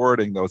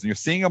rewarding those. And you're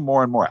seeing it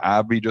more and more.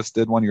 AbbVie just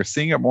did one. You're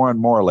seeing it more and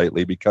more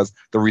lately because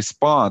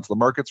the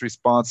market's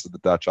response to the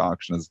Dutch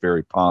auction is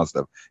very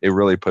positive. It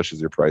really pushes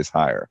your price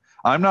higher.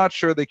 I'm not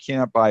sure they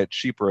can't buy it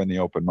cheaper in the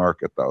open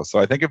market, though. So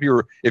I think if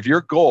your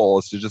goal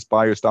is to just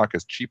buy your stock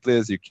as cheaply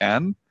as you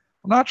can,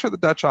 I'm not sure the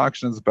Dutch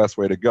auction is the best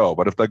way to go.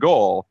 But if the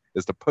goal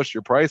is to push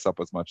your price up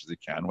as much as you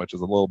can, which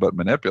is a little bit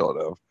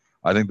manipulative,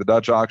 I think the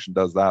Dutch auction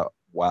does that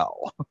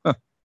well.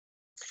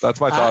 That's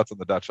my thoughts on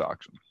the Dutch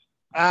auction.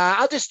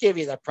 I'll just give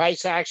you the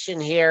price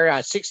action here,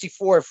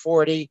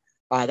 64.40.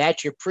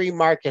 That's your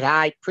pre-market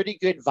high. Pretty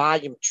good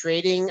volume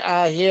trading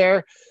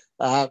here.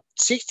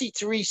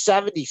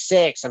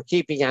 63.76. I'm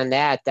keeping on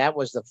that. That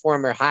was the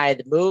former high of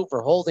the move.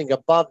 We're holding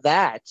above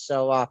that.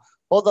 So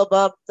hold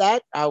above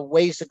that.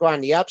 Ways to go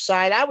on the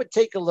upside. I would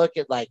take a look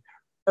at like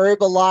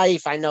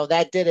Herbalife. I know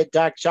that did a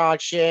Dutch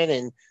auction.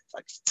 And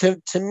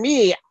to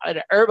me,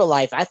 at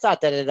Herbalife, I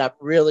thought that ended up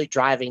really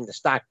driving the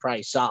stock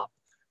price up.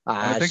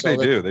 I think they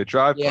do. They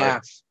drive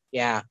price.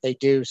 Yeah, they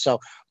do. So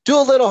do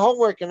a little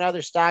homework in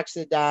other stocks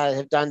that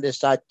have done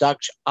this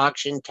Dutch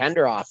auction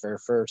tender offer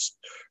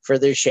for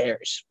their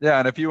shares. Yeah,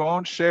 and if you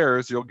own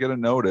shares, you'll get a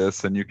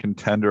notice, and you can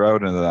tender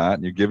out into that,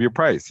 and you give your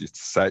price. You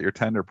set your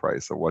tender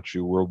price of what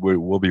you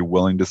will be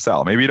willing to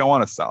sell. Maybe you don't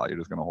want to sell. You're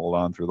just going to hold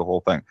on through the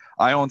whole thing.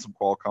 I own some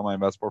Qualcomm my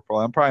invest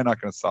portfolio. I'm probably not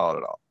going to sell it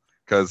at all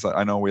because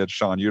I know we had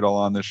Sean Udall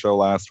on this show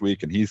last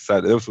week, and he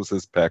said this was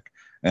his pick.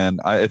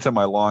 And it's in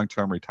my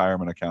long-term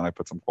retirement account. I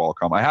put some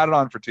Qualcomm. I had it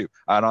on for two.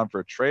 I had it on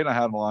for a trade. I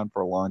had it on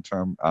for a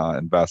long-term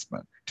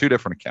investment. Two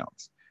different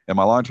accounts. In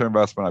my long-term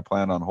investment, I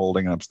planned on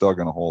holding, and I'm still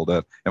going to hold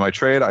it. In my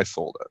trade, I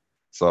sold it.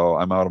 So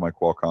I'm out of my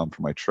Qualcomm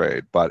for my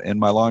trade. But in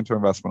my long-term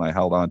investment, I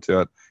held on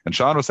to it. And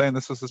Sean was saying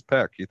this was his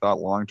pick. He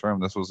thought long-term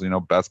this was,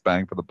 best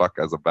bang for the buck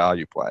as a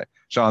value play.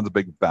 Sean's a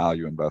big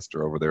value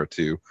investor over there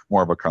too,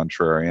 more of a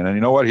contrarian. And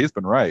you know what? He's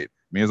been right.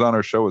 I mean, he was on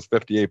our show, it was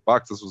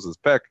 $58. This was his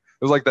pick.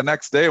 It was like the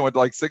next day it went to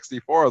like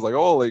 64. I was like,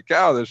 holy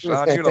cow, this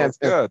Sean Udall's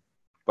good.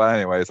 But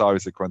anyway, it's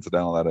obviously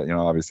coincidental that it,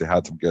 obviously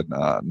had some good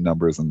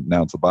numbers and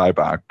announced a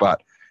buyback.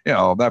 But,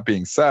 that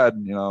being said,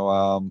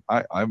 I'm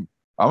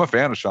a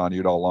fan of Sean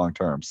Udall long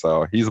term.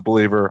 So he's a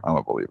believer. I'm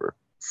a believer.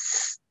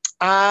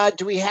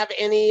 Do we have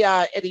any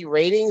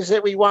ratings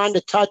that we wanted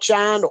to touch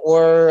on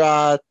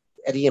or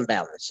any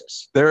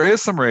imbalances? There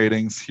is some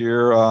ratings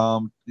here.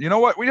 You know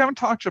what? We haven't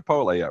talked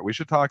Chipotle yet. We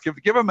should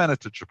give a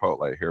minute to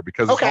Chipotle here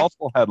because there's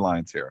multiple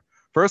headlines here.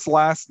 First,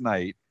 last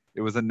night,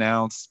 it was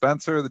announced,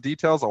 Spencer, the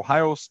details,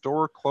 Ohio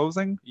store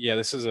closing. Yeah,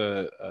 this is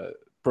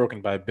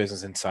broken by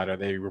Business Insider.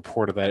 They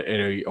reported that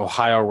an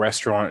Ohio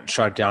restaurant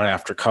shut down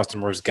after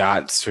customers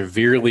got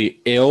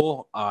severely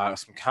ill.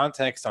 Some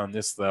context on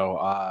this,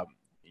 though.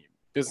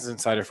 Business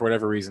Insider, for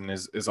whatever reason,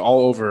 is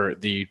all over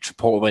the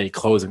Chipotle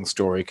closing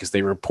story because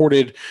they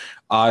reported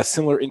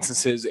similar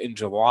instances in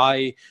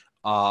July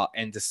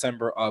and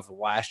December of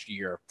last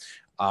year.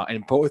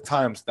 And both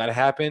times that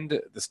happened,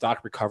 the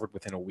stock recovered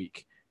within a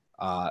week.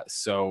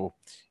 So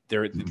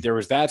there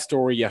was that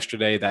story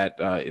yesterday that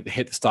it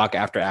hit the stock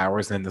after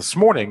hours. And then this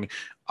morning,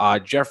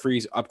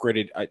 Jeffries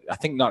upgraded. I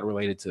think not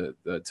related to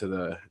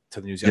the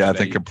news yesterday. Yeah, I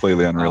think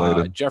completely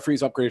unrelated.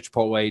 Jeffries upgraded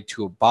Chipotle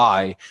to a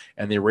buy,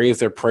 and they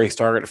raised their price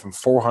target from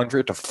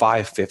 $400 to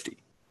 $550.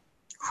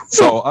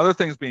 So other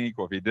things being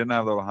equal, if you didn't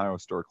have the Ohio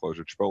store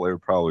closure, Chipotle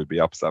would probably be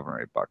up $7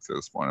 or $8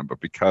 this morning. But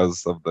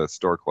because of the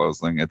store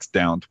closing, it's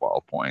down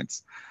 12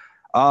 points.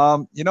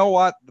 You know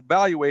what? The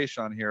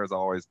valuation on here has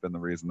always been the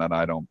reason that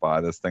I don't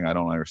buy this thing. I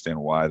don't understand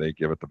why they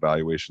give it the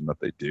valuation that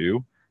they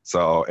do.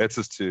 So it's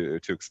just too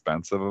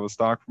expensive of a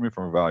stock for me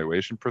from a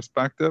valuation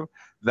perspective.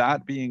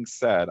 That being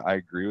said, I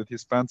agree with you,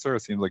 Spencer.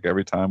 It seems like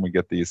every time we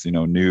get these, you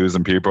know, news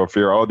and people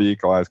fear, oh, the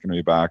equalizer can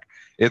be back,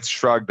 it's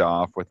shrugged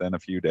off within a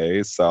few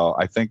days. So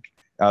I think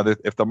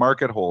if the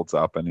market holds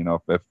up and, you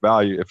know, if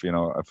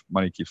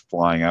money keeps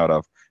flying out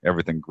of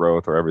everything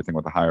growth or everything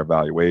with a higher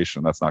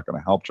valuation, that's not going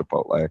to help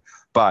Chipotle.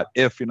 But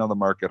if, you know, the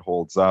market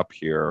holds up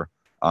here,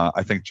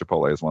 I think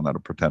Chipotle is one that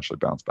will potentially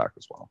bounce back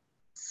as well.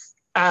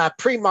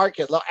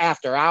 Pre-market low,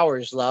 after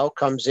hours low,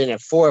 comes in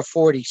at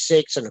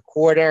 446 and a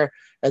quarter.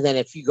 And then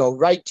if you go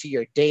right to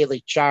your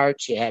daily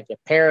charts, you have the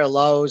pair of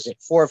lows at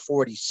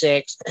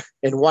 446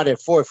 and one at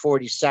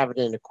 447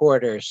 and a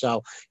quarter.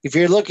 So if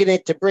you're looking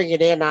at to bring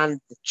it in on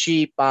the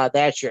cheap,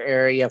 that's your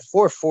area,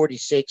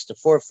 446 to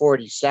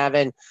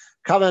 447.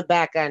 Coming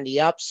back on the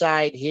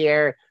upside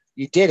here,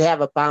 you did have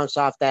a bounce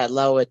off that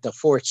low at the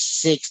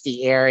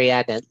 460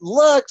 area. And it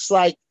looks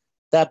like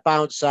that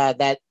bounce,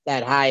 that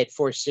high at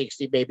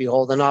 460, maybe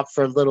holding up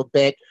for a little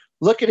bit.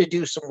 Looking to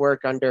do some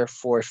work under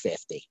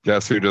 450.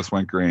 Guess who just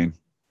went green?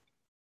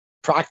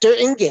 Procter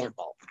 &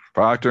 Gamble.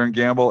 Procter &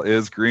 Gamble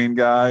is green,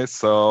 guys.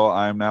 So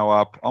I'm now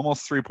up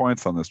almost 3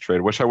 points on this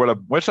trade. Wish I would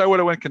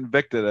have went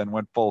convicted and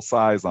went full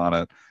size on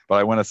it, but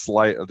I went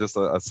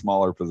a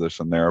smaller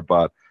position there.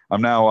 But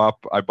I'm now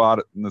up. I bought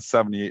it in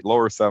the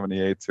lower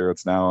 78s here.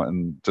 It's now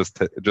in just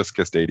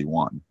kissed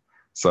 81.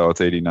 So it's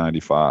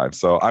 80.95.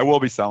 So I will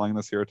be selling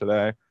this here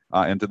today.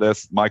 Into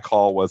this, my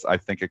call was I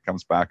think it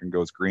comes back and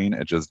goes green.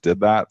 It just did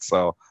that.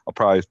 So I'll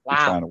probably be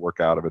trying to work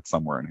out of it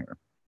somewhere in here.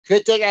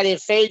 Good thing I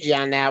didn't fade you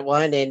on that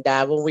one. And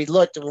when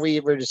we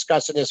were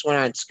discussing this one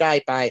on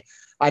Skype,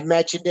 I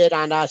mentioned it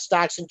on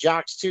Stocks and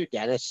Jocks too,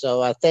 Dennis.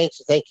 So thank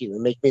you.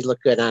 It make me look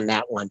good on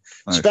that one.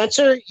 Nice.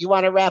 Spencer, you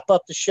want to wrap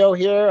up the show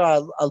here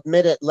a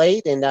minute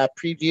late and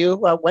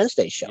preview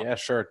Wednesday's show? Yeah,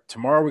 sure.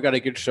 Tomorrow we got a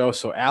good show.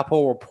 So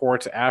Apple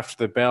reports after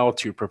the bell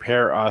to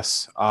prepare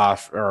us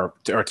or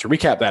to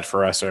recap that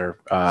for us. We're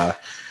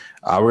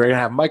going to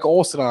have Mike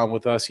Olson on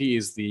with us. He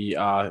is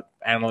the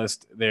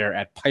analyst there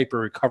at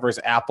Piper who covers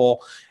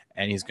Apple,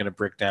 and he's going to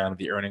break down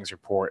the earnings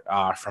report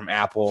from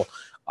Apple.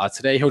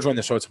 Today, he'll join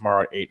the show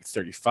tomorrow at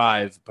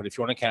 8:35. But if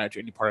you want to catch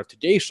any part of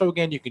today's show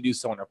again, you can do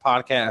so on our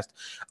podcast,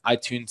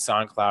 iTunes,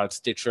 SoundCloud,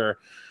 Stitcher,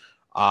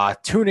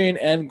 TuneIn,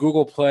 and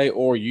Google Play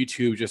or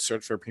YouTube. Just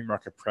search for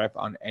PreMarket Prep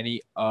on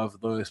any of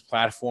those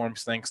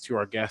platforms. Thanks to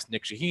our guest,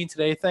 Nic Chahine,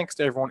 today. Thanks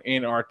to everyone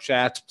in our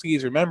chat.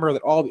 Please remember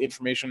that all the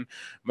information,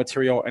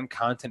 material, and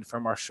content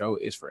from our show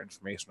is for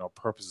informational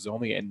purposes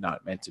only and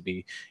not meant to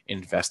be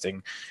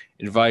investing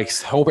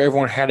advice. Hope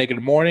everyone had a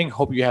good morning.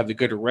 Hope you have a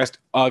good rest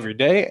of your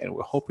day, and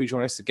we hope you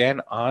join us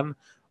again on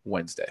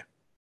Wednesday.